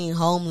not seen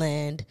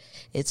Homeland,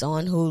 it's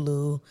on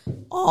Hulu.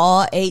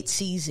 All 8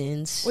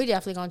 seasons. We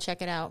definitely gonna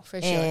check it out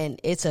for sure. And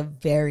it's a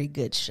very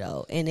good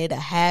show. And it'll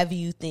have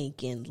you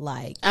thinking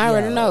like, I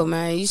already know,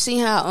 man. You see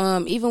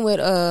how even with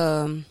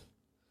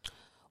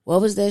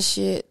what was that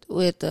shit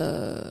with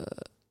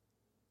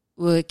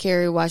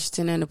Kerry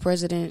Washington and the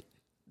president?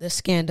 The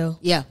Scandal.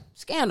 Yeah.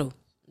 Scandal.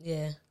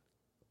 Yeah.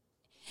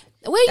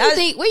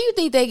 Where you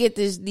think they get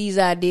these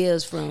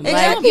ideas from?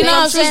 Like, you know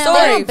what I'm saying?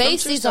 They don't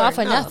base these off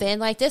of nothing.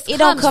 Like, this it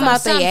don't come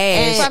out their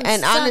ass.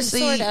 And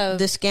honestly,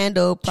 the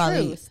Scandal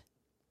probably truth.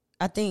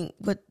 I think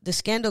the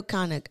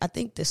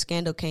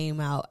Scandal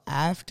came out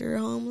after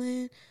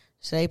Homeland.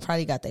 So they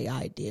probably got their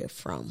idea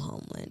from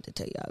Homeland, to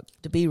tell y'all,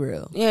 to be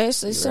real. Yeah,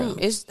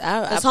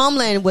 it's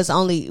Homeland was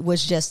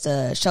just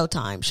a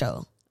Showtime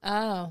show.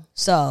 Oh.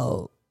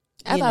 So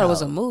I thought it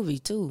was a movie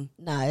too.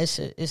 Nah, it's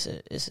a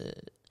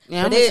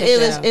yeah, but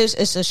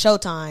it's a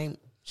Showtime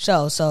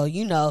show, so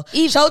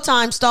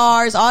Showtime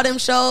stars, all them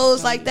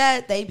shows like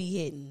that, they be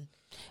hitting.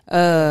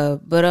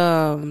 But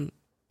I'm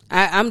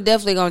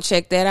definitely gonna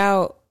check that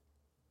out.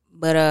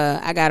 But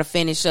I gotta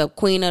finish up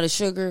Queen of the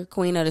Sugar,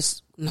 Queen of the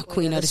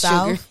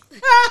Sugar,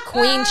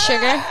 Queen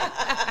Sugar.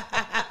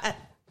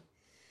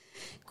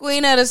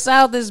 Queen of the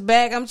South is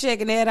back. I'm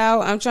checking that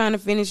out. I'm trying to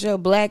finish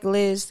up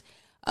Blacklist.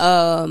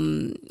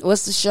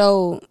 What's the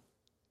show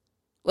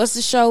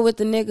with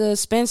the nigga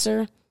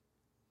Spencer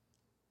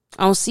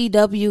on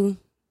CW?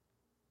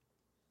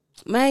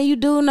 Man, you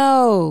do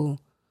know.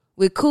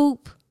 With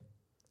Coop.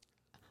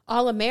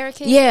 All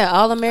American? Yeah,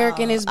 All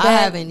American is back. I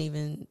haven't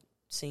even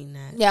seen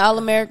that. Yeah, All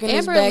American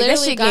is back. That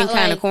shit getting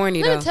kind of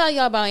corny, though. Let me tell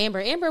y'all about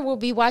Amber. Amber will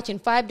be watching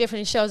 5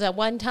 different shows at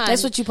one time.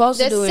 That's what you're supposed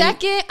to do. The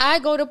second I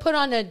go to put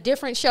on a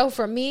different show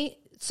for me,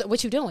 so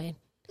what you doing?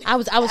 I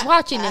was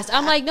watching this.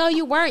 I'm like, no,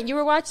 you weren't. You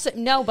were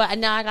watching. No, but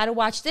now I got to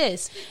watch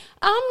this.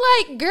 I'm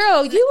like,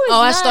 girl, you was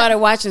I started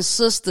watching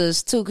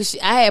Sisters, too, because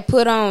I had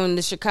put on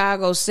the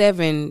Chicago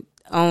 7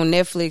 on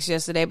Netflix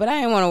yesterday, but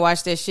I didn't want to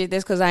watch that shit.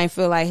 That's because I didn't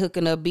feel like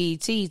hooking up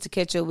BET to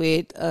catch up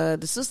with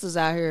the sisters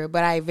out here,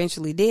 but I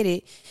eventually did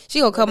it.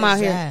 She gonna come out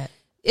here.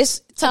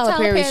 It's Tyler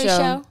Perry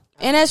show.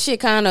 And that shit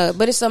kind of,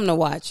 but it's something to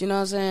watch. You know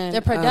what I'm saying?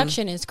 The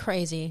production is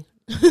crazy.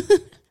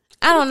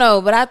 I don't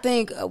know, but I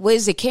think,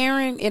 is it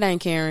Karen? It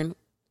ain't Karen.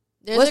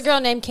 There's a girl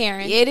named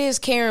Karen. It is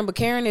Karen, but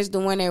Karen is the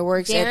one that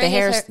works at the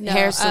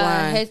hair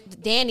salon.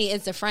 Danny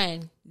is the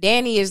friend.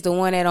 Danny is the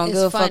one that don't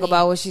give a fuck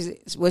about what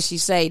she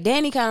say.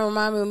 Danny kind of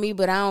remind me of me,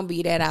 but I don't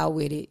be that out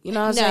with it. You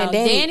know what I'm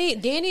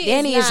saying?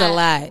 Danny is a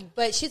lot.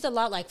 But she's a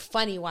lot like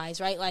funny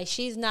wise, right? Like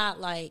she's not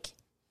like.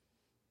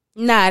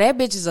 Nah, that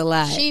bitch is a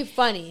lot. She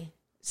funny.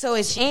 So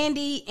it's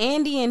Andy,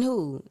 and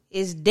who?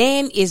 Is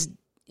Danny,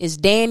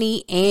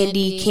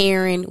 Andy,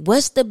 Karen.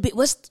 What's the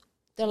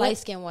The light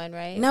skinned one,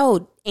 right?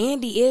 No,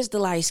 Andy is the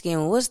light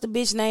skinned one. What's the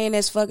bitch name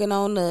that's fucking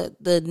on the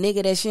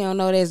nigga that she don't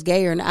know that's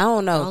gay or not? I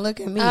don't know. Don't look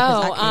at me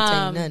because I can't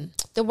tell you nothing.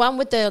 The one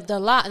with the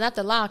lock, not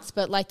the locks,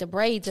 but like the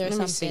braids or something.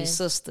 Let me see,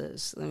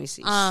 sisters. Let me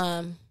see.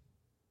 I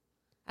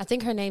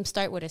think her name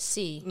start with a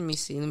C. Let me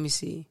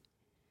see.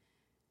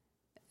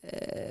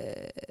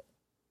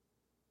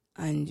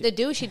 The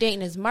dude she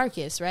dating is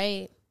Marcus,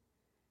 right?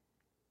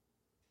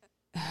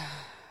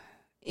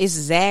 Is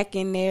Zach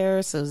in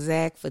there? So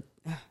Zach for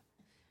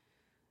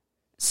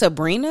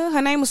Sabrina?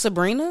 Her name was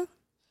Sabrina?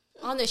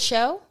 On the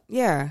show?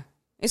 Yeah.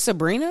 It's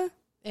Sabrina?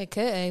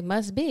 It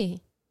must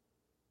be.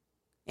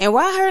 And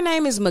why her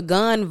name is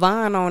McGunn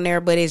Vaughn on there,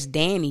 but it's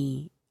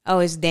Danny? Oh,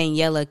 it's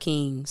Daniela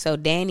King. So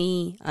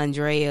Danny,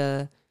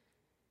 Andrea,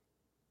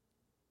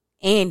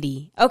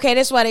 Andy. Okay,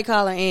 that's why they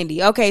call her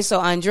Andy. Okay, so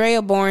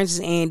Andrea Barnes is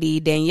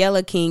Andy.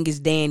 Daniela King is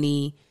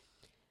Danny.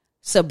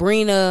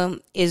 Sabrina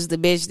is the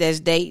bitch that's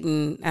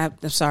dating. I'm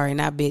sorry,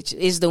 not bitch.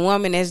 Is the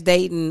woman that's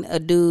dating a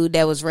dude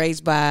that was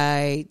raised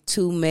by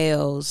two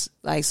males.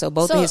 Like, so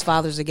both of his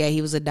fathers are gay.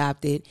 He was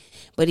adopted,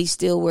 but he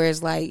still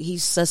wears like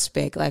he's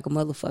suspect like a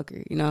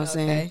motherfucker. You know what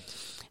I'm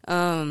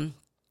saying?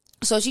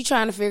 So she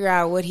trying to figure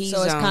out what he's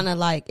on. So it's kind of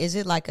like, is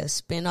it like a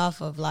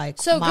spinoff of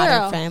like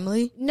Modern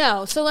Family?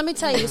 No. So let me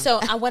tell you. So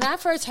when I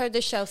first heard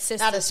the show Sisters,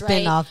 not a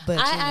spinoff, but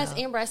I asked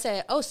Amber. I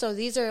said, "Oh, so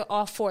these are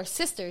all four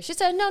sisters?" She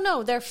said,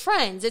 "No, they're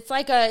friends. It's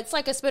like a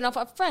spinoff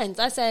of Friends."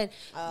 I said,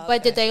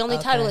 "But did they only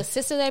title a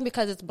sister then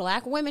because it's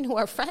black women who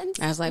are friends?"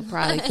 I was like,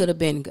 probably could have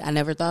been. I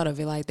never thought of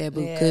it like that,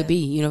 but could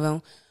be. You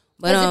know.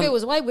 Because if it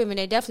was white women,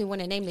 they definitely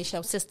wouldn't name the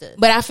show Sisters.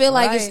 But I feel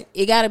like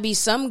it got to be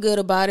something good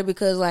about it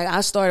because, like,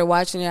 I started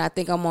watching it. I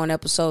think I'm on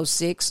episode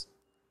 6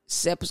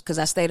 because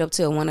I stayed up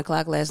till 1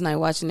 o'clock last night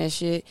watching that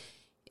shit.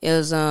 It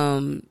was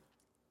and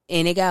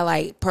it got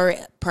like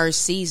per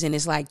season,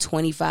 it's like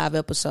 25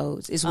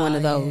 episodes. It's one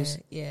of those.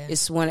 Yeah.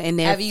 It's one, and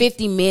they're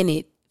 50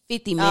 minute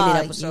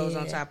episodes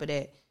on top of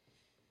that.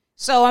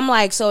 So I'm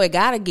like, so it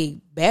gotta get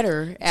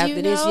better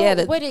after this.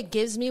 Yeah, what it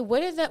gives me.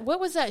 What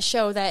was that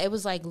show that it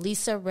was like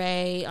Lisa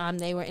Ray?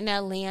 They were in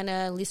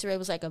Atlanta. Lisa Ray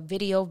was like a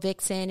video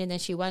vixen, and then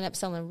she wound up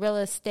selling real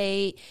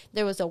estate.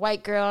 There was a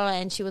white girl,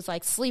 and she was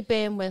like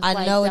sleeping with.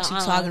 I know what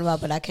you're talking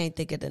about, but I can't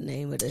think of the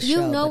name of the show.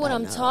 You know what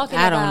I'm talking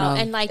about? I don't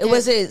know. And like, it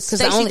was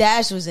Stacey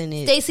Dash was in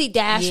it. Stacey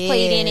Dash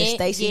played in it.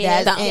 Stacey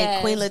Dash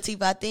and Queen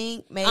Latifah, I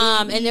think. Maybe.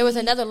 And there was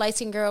another light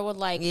skinned girl with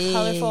like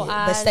colorful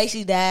eyes. But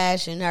Stacey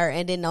Dash and her,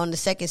 and then on the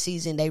second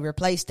season they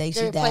replaced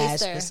Stacey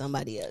Dash with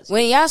somebody else.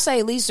 When y'all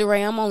say Lisa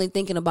Ray, I'm only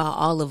thinking about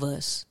All of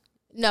Us.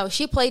 No,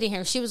 she played in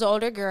here. She was an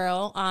older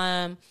girl.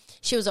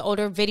 She was an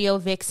older video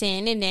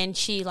vixen, and then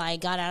she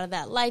like got out of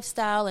that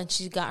lifestyle, and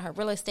she got her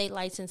real estate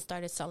license,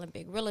 started selling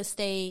big real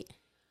estate.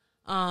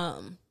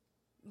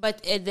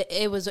 But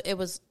it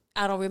was.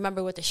 I don't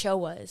remember what the show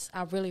was.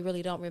 I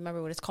really don't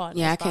remember what it's called.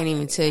 Yeah, I can't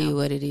even tell you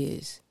what it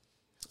is.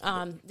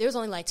 There's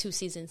only like 2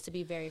 seasons, to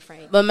be very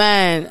frank. But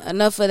man,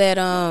 enough of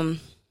that.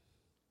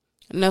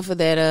 Enough of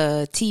that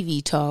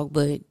TV talk,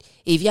 but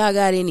if y'all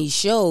got any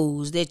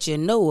shows that you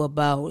know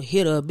about,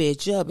 hit a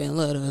bitch up and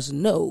let us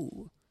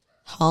know.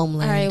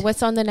 Homeland. All right,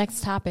 what's on the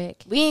next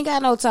topic? We ain't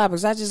got no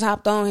topics. I just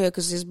hopped on here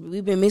because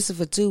we've been missing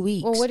for 2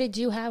 weeks. Well, what did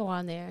you have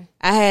on there?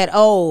 I had,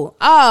 oh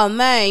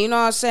man, you know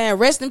what I'm saying?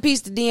 Rest in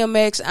peace to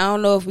DMX. I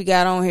don't know if we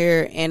got on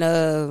here and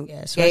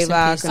gave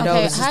our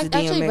condolences to DMX.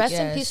 Actually, rest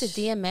in peace to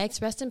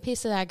DMX. Rest in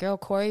peace to that girl,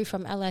 Corey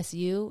from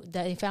LSU,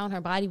 that they found her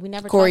body. We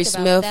never Corey talked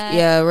Smith, about that.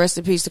 Yeah, rest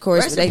in peace to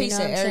Corey Smith. Smith. Rest in peace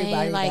to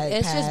everybody. Like,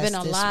 it's just been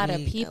a lot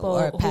of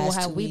people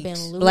who we've been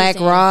losing. Black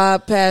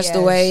Rob passed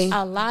away.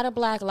 A lot of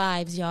black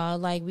lives, y'all.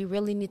 Like, we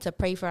really need to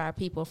pray for our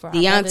people. For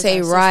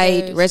Deontay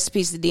Wright, rest in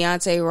peace to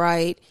Deontay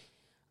Wright.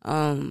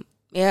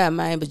 Yeah,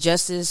 man, but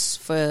justice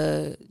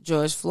for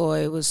George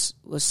Floyd was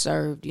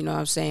served. You know what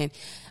I'm saying?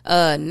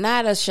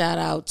 Not a shout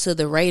out to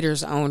the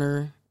Raiders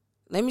owner.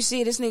 Let me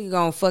see, this nigga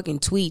gonna fucking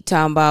tweet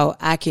talking about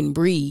I can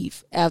breathe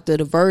after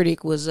the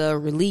verdict was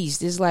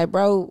released. It's like,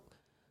 bro,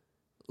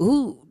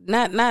 who?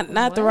 Not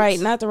the right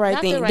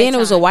thing. Then it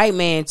was a white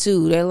man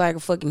too. They're like a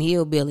fucking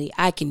hillbilly.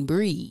 I can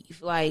breathe.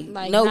 Like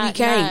no, we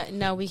can't.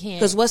 No, we can't.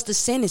 Because what's the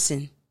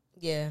sentencing?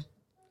 Yeah.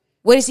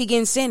 What is he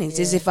getting sentenced?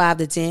 Is it 5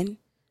 to 10?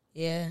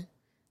 Yeah.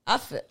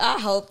 I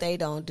hope they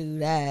don't do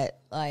that.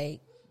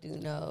 Like,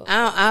 no.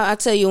 I'll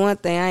tell you one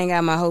thing. I ain't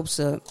got my hopes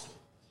up.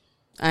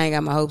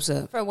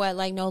 For what?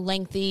 Like no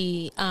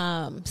lengthy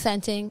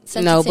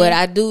sentencing? No, but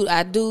I do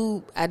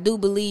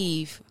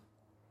believe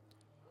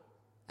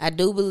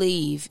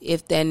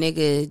if that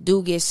nigga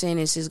do get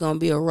sentenced, it's gonna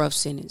be a rough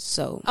sentence.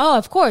 So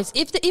of course.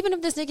 Even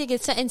if this nigga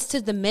gets sentenced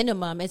to the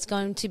minimum, it's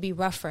going to be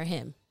rough for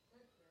him.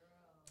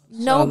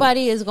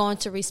 Nobody is going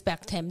to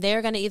respect him.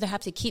 They're going to either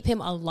have to keep him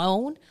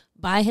alone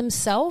by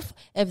himself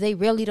if they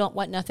really don't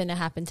want nothing to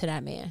happen to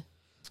that man.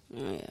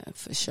 Yeah,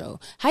 for sure.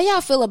 How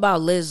y'all feel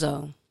about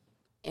Lizzo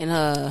and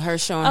her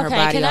showing her body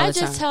all the time? Can I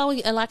just tell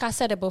you, and like I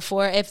said it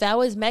before, if that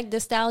was Meg Thee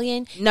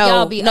Stallion, no,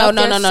 y'all be no, up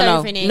there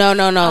surfing it.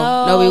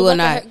 No, we will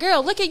not.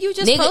 Girl, look at you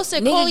just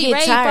posted Coley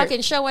Ray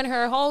fucking showing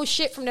her whole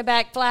shit from the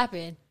back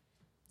flapping.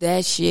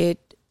 That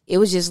shit it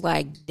was just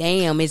like,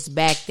 damn, it's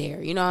back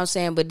there. You know what I'm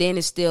saying? But then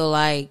it's still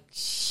like,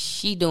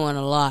 she doing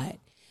a lot.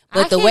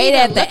 But the way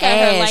that the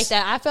ass, like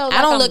that. I felt like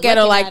I don't look at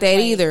her like that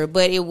either.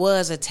 But it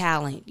was a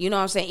talent. You know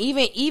what I'm saying?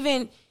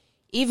 Even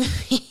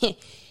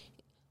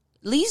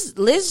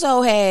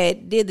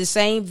Lizzo did the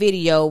same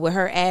video with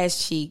her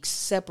ass cheeks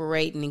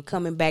separating and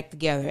coming back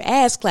together,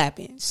 ass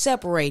clapping,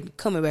 separating,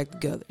 coming back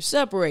together,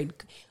 separating.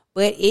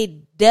 But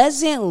it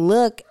doesn't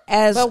look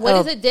as. But what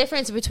is the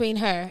difference between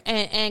her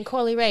and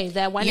Coi Leray?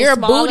 That one your is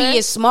smaller? booty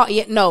is small.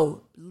 Yeah,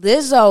 no,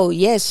 Lizzo.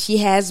 Yes, she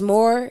has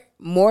more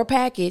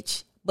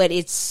package, but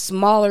it's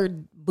smaller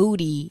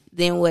booty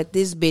than what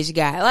this bitch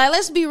got. Like,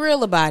 let's be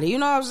real about it. You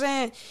know what I'm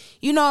saying?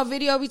 You know what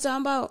video we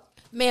talking about?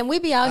 Man, we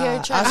be out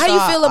here trying. How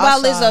you feel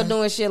about Lizzo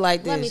doing shit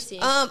like this? Let me see.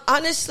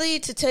 Honestly,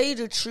 to tell you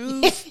the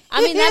truth,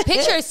 I mean, that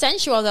picture is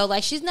sensual though.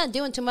 Like, she's not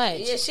doing too much.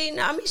 Yeah, she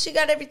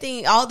got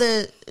everything. All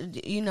the,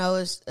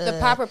 the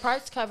proper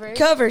parts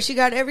covered. She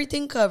got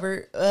everything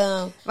covered.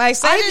 Like,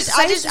 I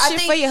just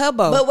shit for your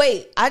hubbo. But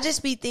wait, I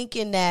just be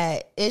thinking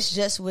that it's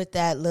just with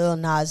that Lil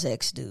Nas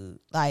X dude.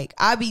 Like,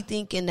 I be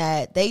thinking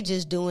that they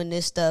just doing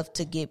this stuff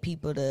to get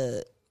people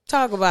to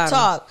talk about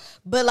him.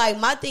 But like,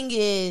 my thing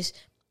is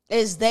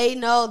they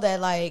know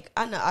that, like,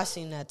 I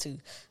seen that too.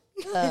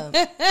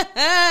 That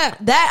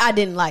I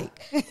didn't like,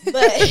 but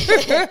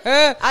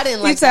I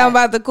didn't like. You talking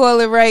about the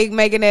Coi Leray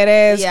making that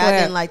ass? Yeah, clap. I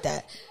didn't like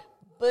that.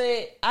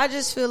 But I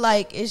just feel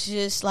like it's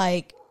just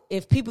like,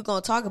 if people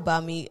gonna talk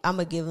about me, I'm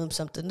gonna give them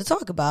something to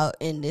talk about,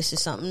 and this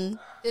is something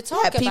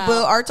that people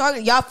are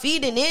talking. Y'all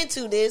feeding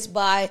into this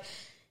by,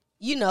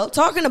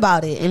 talking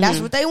about it, and that's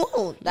what they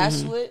want.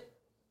 That's what.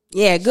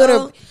 Yeah, good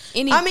or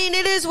I mean,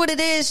 it is what it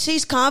is.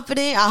 She's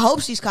confident. I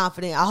hope she's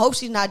confident. I hope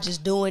she's not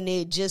just doing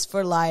it just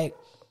for like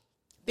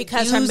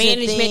because her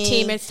management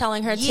team is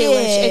telling her to, and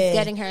it's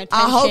getting her attention.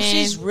 I hope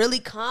she's really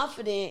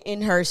confident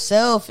in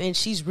herself and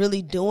she's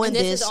really doing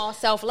this is all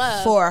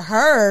self-love for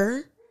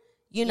her.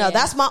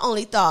 That's my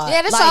only thought.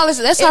 Yeah,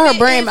 that's all her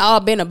brand all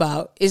been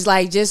about. It's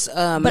like just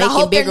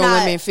making bigger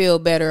women feel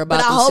better about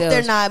themselves. But I hope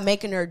they're not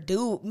making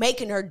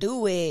her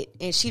do it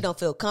and she don't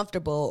feel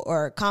comfortable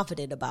or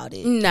confident about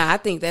it. Nah, I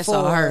think that's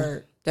all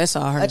her. That's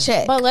all her. A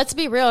check. But let's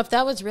be real. If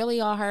that was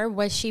really all her,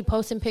 was she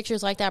posting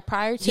pictures like that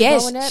prior to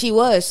going up? Yes, she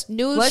was.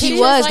 Nude she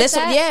was. Like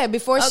that? Yeah,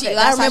 before she.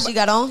 That's how she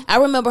got on. I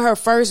remember her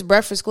first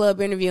Breakfast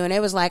Club interview, and it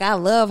was like, "I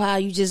love how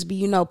you just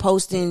be,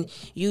 posting,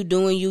 you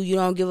doing you. You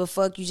don't give a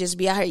fuck. You just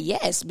be out here."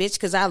 Yes, bitch,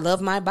 because I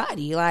love my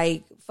body.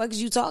 Like, fuck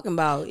is you talking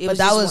about? But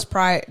that was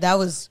prior. That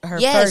was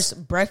her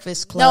first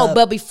Breakfast Club. No,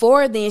 but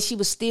before then, she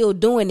was still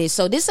doing it.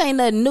 So this ain't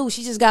nothing new.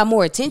 She just got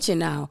more attention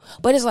now.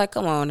 But it's like,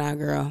 come on now,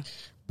 girl.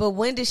 But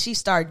when did she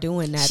start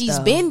doing that? She's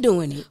been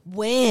doing it.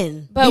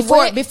 When?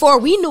 But before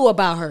we knew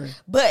about her.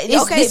 But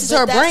this is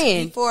her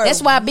brand.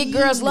 That's why big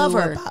girls love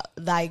her.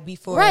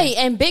 Before, right?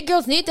 And big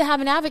girls need to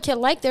have an advocate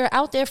like they're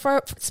out there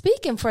for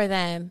speaking for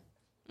them.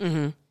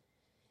 Mm-hmm.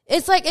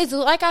 It's like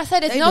I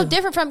said. It's no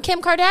different from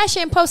Kim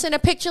Kardashian posting a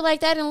picture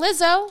like that and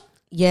Lizzo.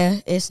 Yeah,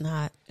 it's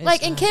not.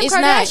 And Kim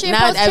Kardashian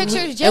posts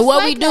pictures just what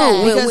like we do.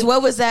 That. Because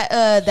what was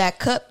that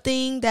cup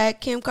thing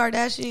that Kim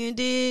Kardashian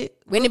did?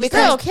 When it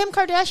becomes Kim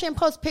Kardashian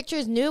posts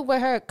pictures nude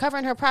with her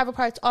covering her private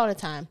parts all the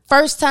time.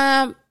 First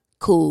time,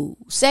 cool.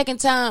 Second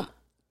time,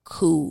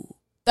 cool.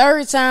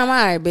 Third time,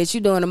 all right, bitch,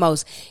 you doing the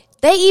most.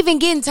 They even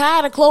getting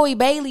tired of Chloe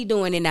Bailey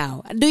doing it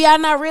now. Do y'all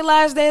not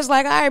realize that it's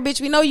like, all right, bitch,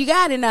 we know you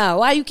got it now.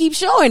 Why you keep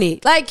showing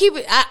it? Like, keep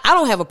it. I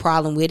don't have a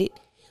problem with it.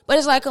 But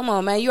it's like, come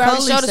on, man. You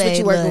already showed us what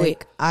you working with.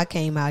 I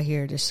came out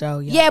here to show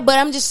you. Yeah, but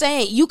I'm just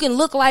saying, you can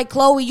look like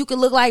Chloe. You can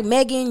look like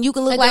Megan. You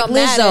can look like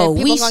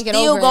Lizzo. We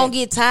still gonna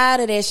get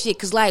tired of that shit.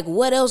 Because, like,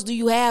 what else do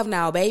you have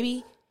now,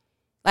 baby?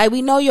 Like,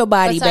 we know your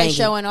body banging.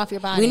 Showing off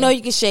your body. We know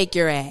you can shake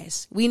your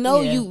ass. We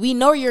know we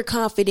know you're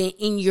confident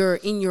in your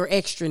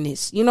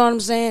extraness. You know what I'm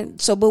saying?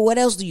 So, but what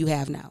else do you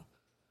have now?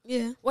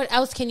 Yeah. What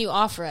else can you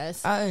offer us?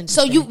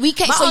 So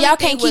y'all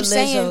can't keep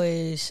saying.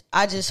 Lizzo is,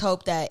 I just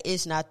hope that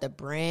it's not the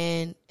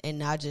brand,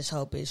 and I just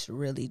hope it's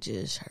really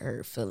just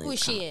her feeling who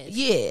she is.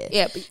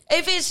 Yeah.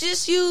 If it's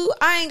just you,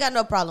 I ain't got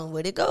no problem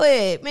with it. Go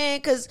ahead, man.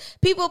 Because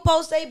people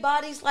post their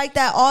bodies like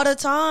that all the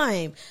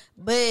time,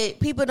 but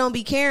people don't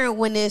be caring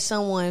when there's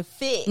someone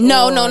fit.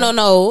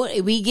 No.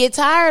 We get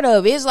tired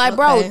of it. It's like,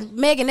 bro,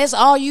 Megan, that's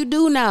all you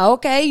do now.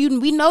 Okay,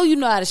 we know you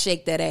know how to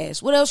shake that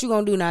ass. What else you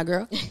gonna do now,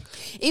 girl?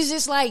 It's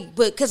just like,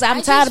 but because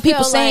I'm tired of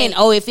people saying,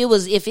 "Oh, if it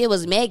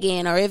was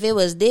Megan, or if it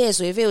was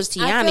this, or if it was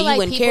Tiana, you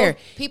wouldn't care."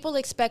 People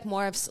expect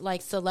more of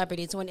like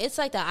celebrities. When it's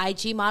like the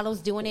IG models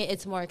doing it,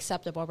 it's more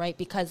acceptable, right?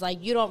 Because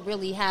like you don't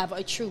really have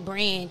a true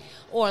brand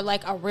or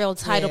like a real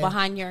title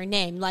behind your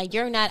name. Like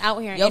you're not out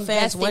here your investing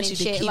fans want in you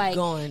shit. To keep like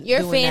going,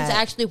 your fans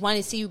actually want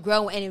to see you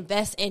grow and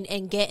invest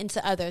and get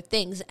into other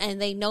things,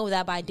 and they know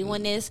that by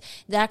doing this,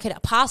 that could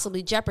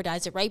possibly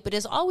jeopardize it, right? But I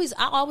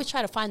always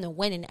try to find the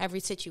win in every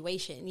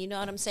situation. You know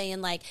what I'm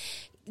saying? Like,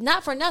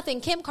 not for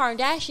nothing, Kim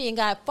Kardashian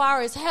got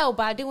far as hell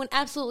by doing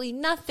absolutely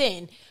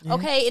nothing,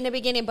 okay, in the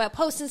beginning, but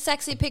posting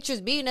sexy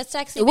pictures, being a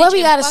sexy bitch. What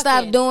we got to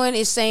stop doing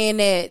is saying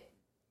that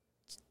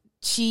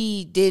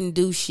she didn't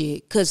do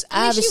shit because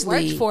obviously she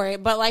worked for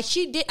it, but like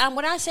she did.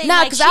 When I say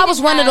because I was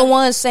one of the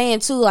ones saying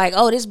too, like,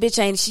 oh, this bitch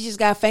ain't. She just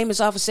got famous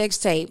off a sex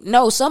tape.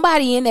 No,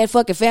 somebody in that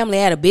fucking family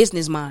had a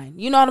business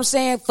mind. You know what I'm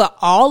saying? For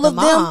all of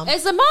them,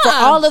 it's the mom. For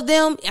all of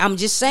them, I'm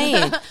just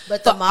saying.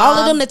 But for all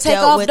of them to take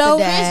off though,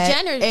 Kris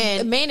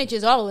Jenner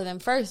manages all of them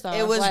first. Though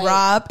it was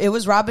Rob. It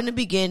was Rob in the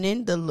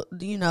beginning.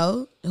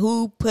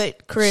 Who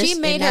put Kris? She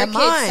made her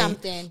kid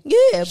something.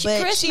 Yeah,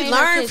 but she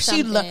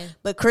learned.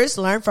 But Kris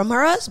learned from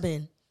her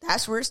husband.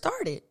 That's where it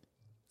started.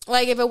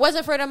 Like, if it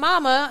wasn't for the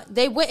mama,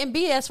 they wouldn't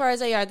be as far as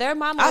they are. Their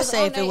mama was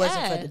say if it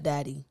wasn't for the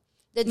daddy.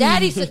 The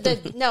daddy,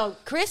 no,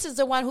 Kris is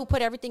the one who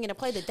put everything into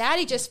play. The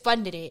daddy just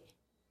funded it.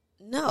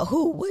 No,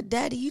 who? What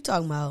daddy you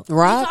talking about?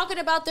 Rob? You talking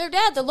about their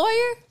dad, the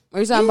lawyer? Are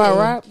you talking about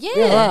Rob?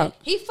 Yeah, Rob.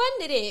 He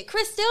funded it.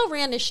 Kris still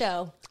ran the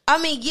show.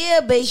 I mean,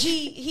 yeah, but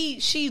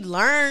she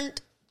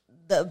learned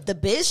the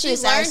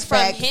business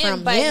aspect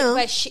from him.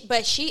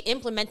 But she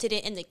implemented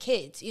it in the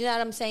kids. You know what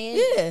I'm saying?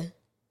 Yeah.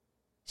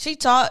 She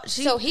taught.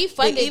 So he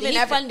funded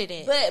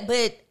it.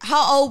 But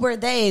how old were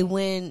they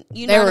when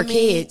they were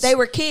kids? They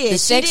were kids. The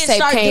sex she didn't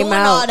tape start came doing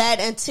out. all that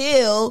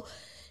until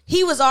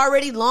he was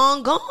already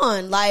long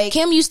gone. Like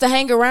Kim used to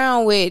hang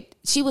around with.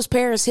 She was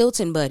Paris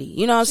Hilton buddy.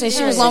 You know what I'm saying?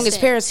 She was long as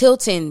Paris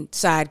Hilton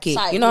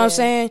sidekick. You know what I'm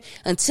saying?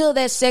 Until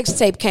that sex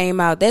tape came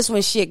out, that's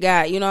when shit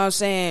got. You know what I'm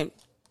saying?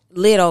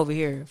 Lit over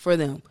here for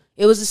them.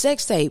 It was a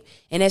sex tape,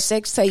 and that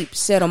sex tape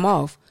set them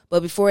off.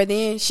 But before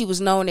then, she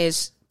was known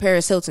as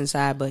Paris Hilton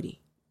side buddy.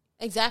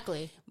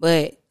 Exactly.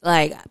 But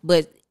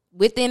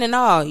within and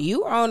all,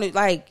 you are on it.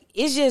 Like,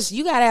 it's just,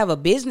 you got to have a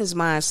business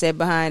mindset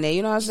behind it.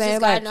 You know what I'm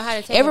saying? Like, know how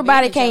to take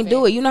everybody can't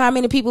do it. You know how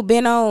many people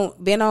been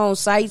on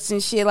sites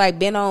and shit, like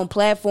been on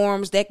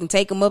platforms that can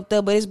take them up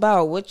there, but it's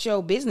about what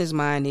your business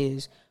mind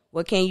is.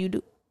 What can you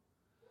do?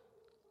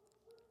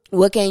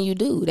 What can you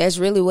do? That's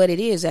really what it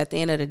is at the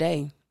end of the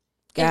day.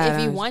 God,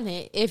 if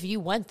you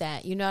want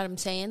that, you know what I'm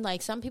saying?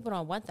 Like, some people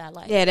don't want that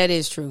life. Yeah, that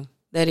is true.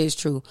 That is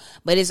true.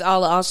 But it's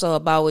all also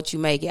about what you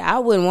make it. I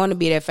wouldn't want to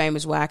be that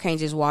famous where I can't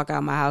just walk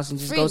out my house and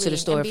just go to the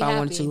store if I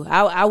wanted to.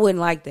 I wouldn't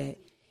like that.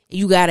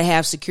 You got to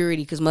have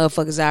security because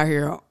motherfuckers out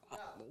here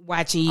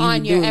watching you.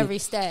 On your every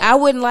step. I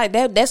wouldn't like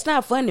that. That's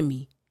not fun to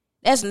me.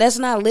 That's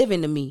not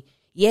living to me.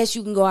 Yes,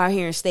 you can go out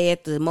here and stay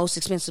at the most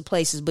expensive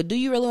places, but do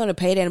you really want to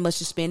pay that much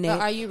to spend that?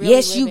 But are you really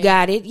yes, living? you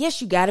got it.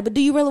 Yes, you got it. But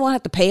do you really want to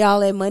have to pay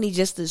all that money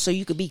just so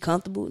you could be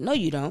comfortable? No,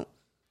 you don't.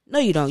 No,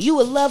 you don't. You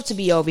would love to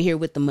be over here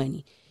with the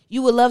money.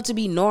 You would love to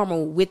be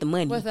normal with the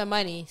money. With the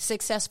money.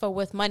 Successful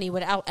with money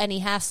without any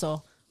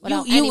hassle.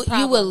 You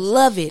would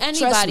love it.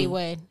 Anybody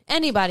would.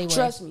 Anybody would.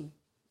 Trust me.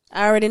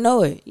 I already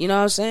know it. You know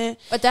what I'm saying?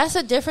 But that's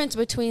the difference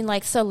between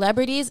like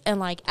celebrities and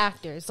like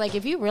actors. Like,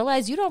 if you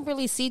realize, you don't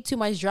really see too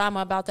much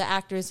drama about the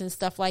actors and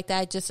stuff like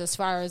that, just as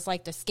far as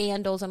like the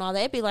scandals and all that.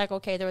 It'd be like,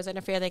 okay, there was an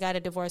affair, they got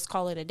a divorce,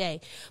 call it a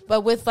day.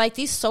 But with like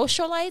these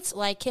socialites,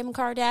 like Kim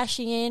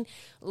Kardashian,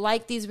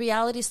 like these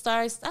reality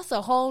stars, that's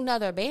a whole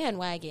nother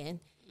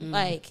bandwagon.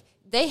 Like,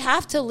 they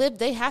have to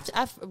live,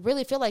 I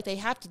really feel like they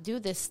have to do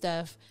this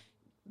stuff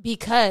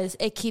because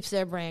it keeps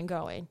their brand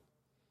going.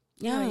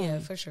 Yeah,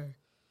 for sure.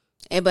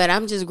 But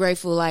I'm just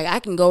grateful. Like,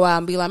 I can go out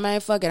and be like, man,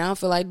 fuck it, I don't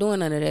feel like doing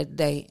none of that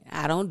today.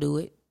 I don't do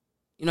it.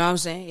 You know what I'm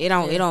saying? It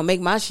don't make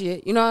my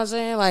shit. You know what I'm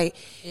saying? Like,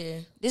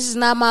 this is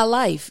not my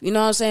life. You know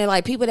what I'm saying?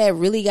 Like, people that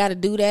really got to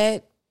do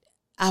that,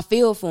 I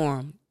feel for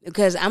them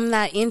because I'm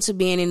not into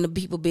being in the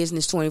people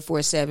business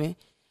 24/7.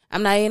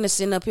 I'm not into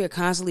sitting up here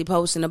constantly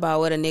posting about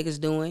what a nigga's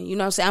doing. You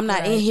know what I'm saying? I'm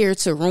not in here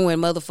to ruin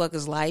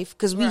motherfuckers' life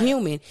because we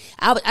human.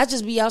 I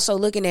just be also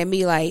looking at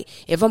me like,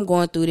 if I'm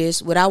going through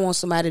this, would I want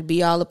somebody to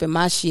be all up in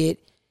my shit?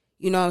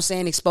 You know what I'm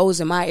saying?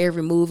 Exposing my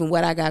every move and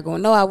what I got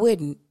going. No, I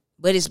wouldn't.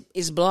 But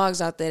it's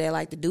blogs out there that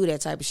like to do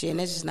that type of shit, and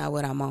that's just not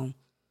what I'm on. You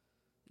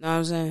know what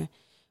I'm saying?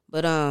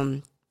 But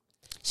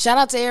shout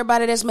out to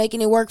everybody that's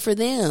making it work for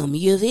them.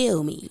 You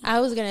feel me? I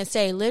was gonna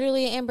say,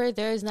 literally, Amber,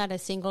 there is not a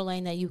single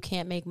lane that you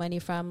can't make money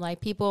from. Like,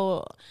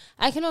 people,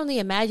 I can only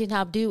imagine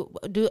how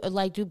bloggers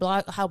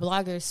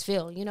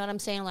feel. You know what I'm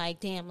saying? Like,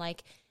 damn,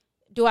 like,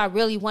 do I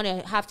really want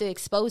to have to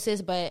expose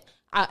this? But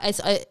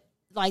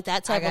like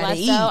that type of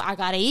lifestyle, I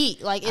gotta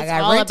eat. Like, it's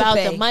all about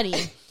the money.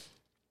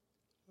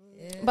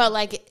 But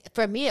like,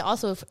 for me,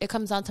 it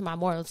comes down to my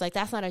morals. Like,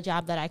 that's not a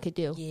job that I could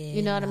do.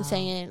 You know what I'm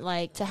saying?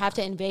 Like, to have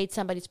to invade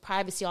somebody's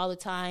privacy all the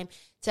time,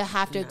 to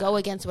have to go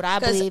against what I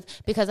believe,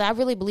 because I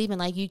really believe in,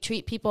 like, you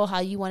treat people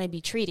how you want to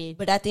be treated.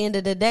 But at the end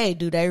of the day,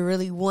 do they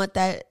really want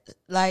that,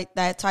 like,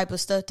 that type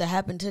of stuff to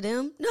happen to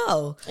them?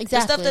 No. Exactly.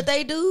 The stuff that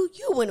they do,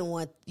 you wouldn't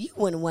want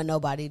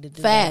nobody to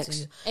do Facts. that to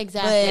you.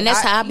 Exactly. And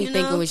that's how I be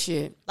thinking with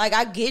shit. Like,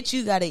 I get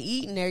you gotta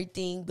eat and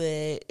everything,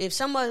 but if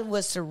someone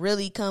was to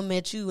really come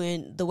at you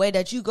in the way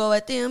that you go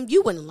at them,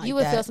 you wouldn't like that. You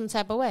would feel some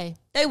type of way.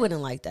 They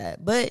wouldn't like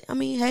that. But, I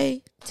mean,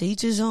 hey, to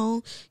each his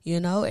own. You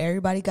know,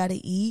 everybody gotta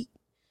eat.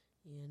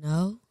 You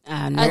know?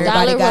 I know. A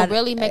dollar will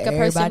really make a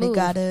person move. Everybody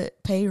gotta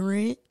pay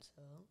rent.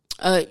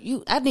 I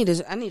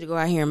need to go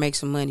out here and make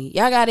some money.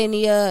 Y'all got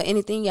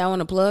anything y'all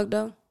want to plug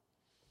though?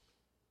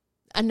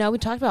 I know we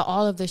talked about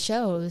all of the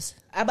shows.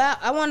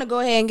 I want to go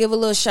ahead and give a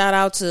little shout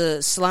out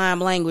to Slime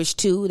Language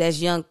 2.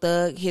 That's Young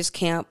Thug. His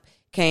camp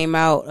came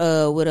out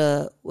with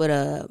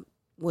I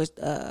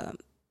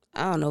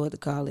don't know what to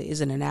call it.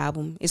 Is it an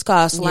album? It's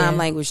called Slime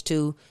Language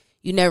 2.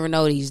 You never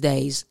know these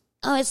days.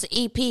 Oh, it's an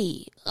EP.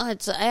 Oh,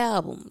 it's an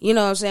album. You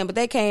know what I'm saying? But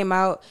they came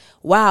out.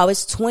 Wow,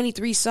 it's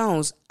 23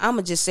 songs. I'm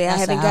gonna just say I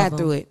haven't gotten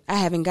through it. I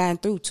haven't gotten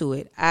through to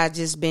it. I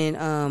just been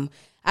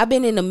I've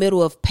been in the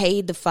middle of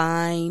Paid the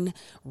Fine,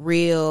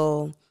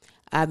 Real.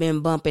 I've been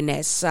bumping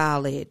that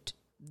Solid.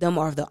 Them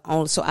are the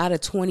only. So out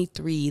of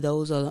 23,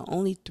 those are the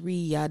only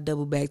 3 I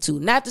double back to.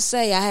 Not to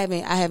say I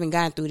haven't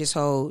gotten through this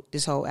whole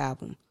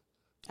album.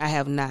 I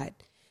have not.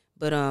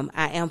 But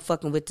I am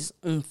fucking with this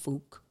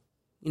Fook.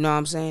 You know what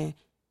I'm saying?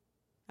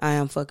 I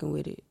am fucking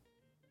with it.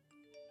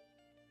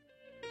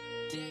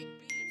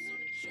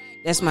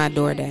 That's my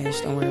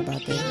DoorDash. Don't worry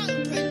about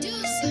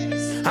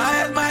that. I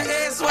asked my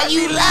ex why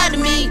you lied to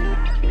me.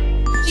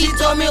 She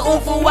told me,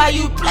 Oompa, why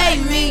you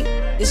play me?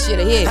 This shit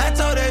a hit. I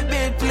told that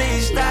bitch,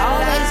 please stop.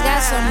 Always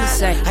got something to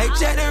say. Hey,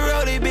 check the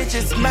road, bitch,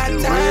 it's my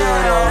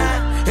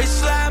time. It's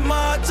slime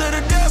more to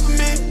the death of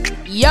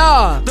me.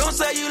 Y'all. Don't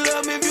say you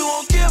love me if you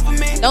won't kill for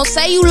me. Don't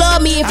say you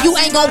love me if you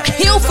ain't gonna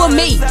kill for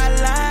me.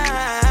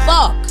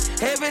 Fuck.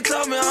 Heaven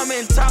told me I'm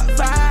in top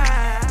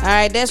 5.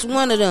 Alright, that's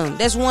one of them.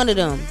 It's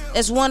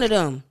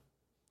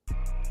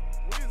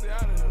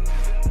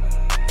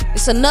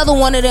another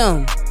one of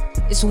them.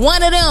 It's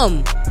one of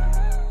them.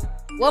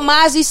 What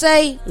Mozzie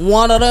say?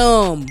 One of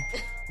them.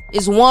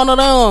 It's one of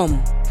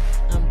them.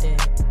 I'm dead.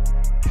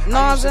 You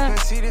know what I'm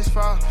saying?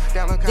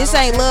 This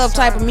ain't love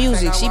type of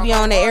music. She be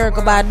on that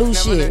Erykah Badu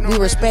shit. We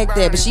respect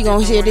that, but she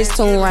gonna hear this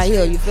tune right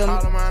here. You feel me?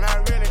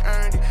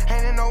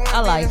 I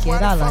like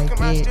it.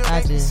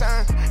 I just.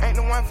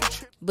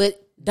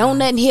 But don't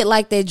nothing hit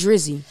like that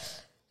Drizzy.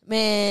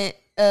 Man,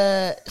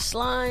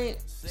 Slime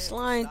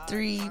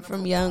 3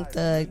 from Young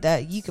Thug.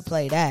 That you could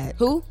play that.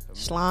 Who?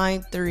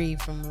 Slime 3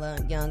 from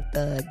Young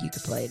Thug. You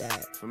could play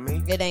that. For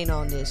me, it ain't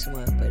on this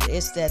one, but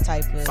it's that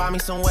type of. Find me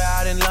somewhere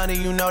out in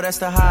London, you know that's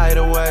the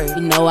hideaway.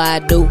 You know I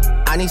do.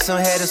 I need some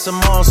head and some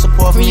moral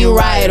support from you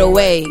right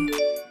away.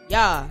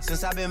 Yeah.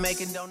 Since I've been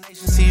making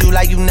donations to you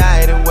like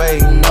United Way.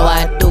 You know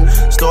I do.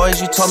 Stories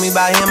you told me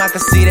about him, I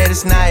can see that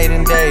it's night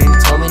and day. You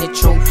told me the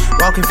truth.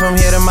 Walking from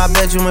here to my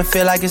bedroom and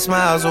feel like it's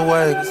miles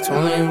away. It's too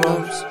many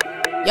rooms.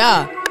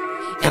 Yeah.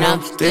 And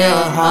I'm still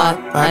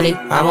hard body.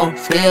 I won't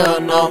feel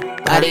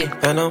nobody.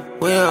 And I'm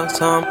real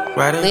time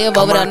riding. Live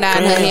over there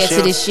nodding her head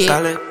to this shit.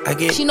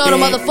 She know the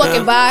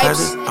motherfucking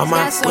vibes. On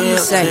my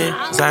wheels,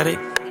 exotic.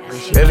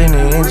 Living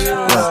in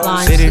India,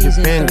 city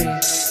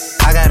dependent.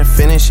 I gotta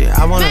finish it.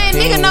 I wanna man,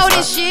 nigga know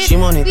this shit. She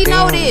want it. We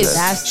know this.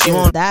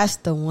 That's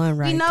the one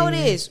right there.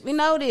 We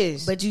know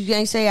this. But you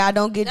can't say I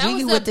don't get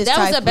jiggy with this. That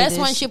type was the best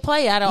of one she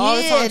played out of all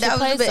the songs she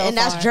played so far. And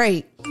that's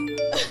Drake.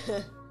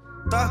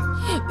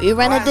 We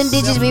run up them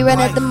digits, we run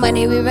up the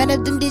money, we run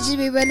up them digits,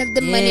 we run up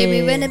the money,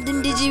 we run up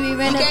them digits, we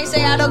run up. You can't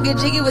say I don't get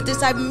jiggy with this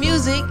type of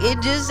music.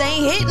 It just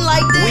ain't hitting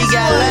like this. We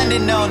got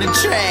London on the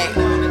track.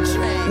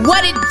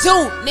 What it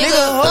do,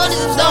 nigga?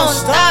 Hoes don't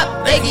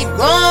stop, they keep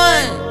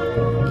going.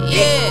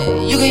 Yeah,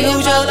 you can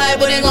use your life,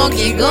 but they gon'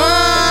 keep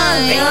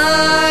going.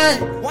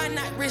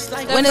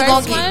 When it's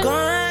gon' keep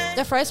going.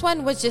 The first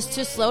one was just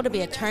too slow to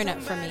be a turn up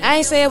for me. I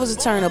ain't say it was a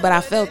turn up, but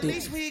I felt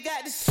it.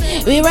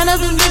 We run up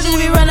them bitches,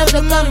 we run up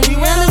the money, we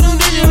run up them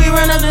bitches, we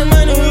run up the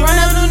money, we run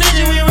up them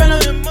bitches, we run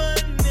up the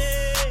money.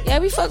 Yeah,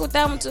 we fuck with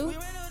that one too.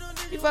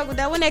 We fuck with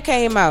that when that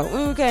came out.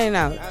 When we came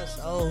out?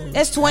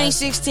 That's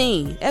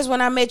 2016. That's when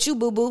I met you,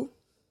 boo boo.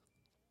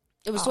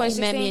 It was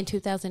 2016. You met me in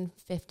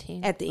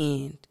 2015. At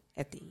the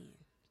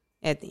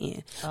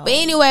end. Oh. But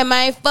anyway,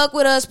 man, fuck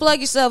with us. Plug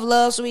yourself,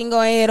 love, so we can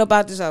go ahead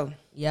about this hoe.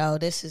 Yo,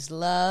 this is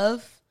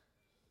Love.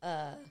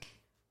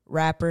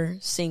 Rapper,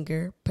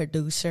 singer,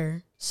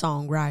 producer,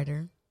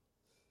 songwriter,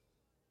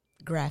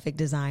 graphic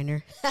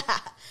designer.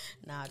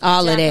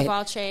 All of that.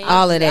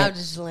 All of that.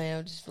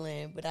 I'm just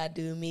playing. But I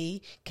do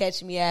me.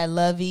 Catch me at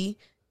Lovey2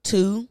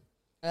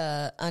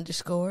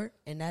 _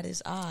 and that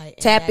is I.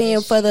 Tap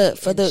in for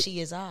the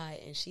she is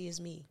I and she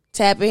is me.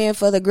 Tap in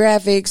for the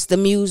graphics, the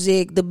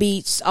music, the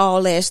beats,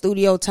 all that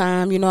studio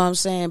time. You know what I'm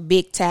saying?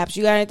 Big taps.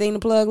 You got anything to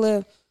plug,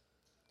 Liv?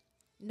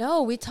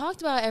 No, we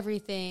talked about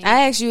everything.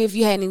 I asked you if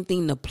you had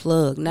anything to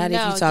plug, not if you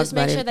talked about just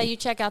make sure everything. that you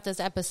check out this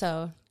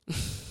episode.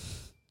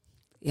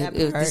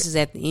 This is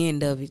at the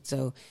end of it,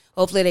 so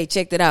hopefully they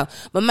checked it out.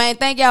 But man,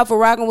 thank y'all for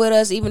rocking with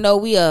us, even though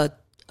we are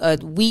a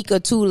week or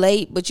two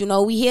late. But you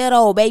know, we here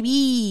though,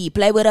 baby.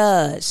 Play with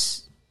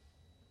us.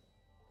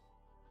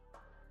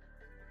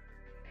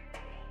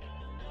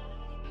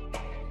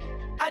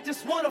 I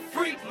just wanna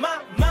freak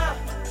my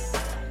mind.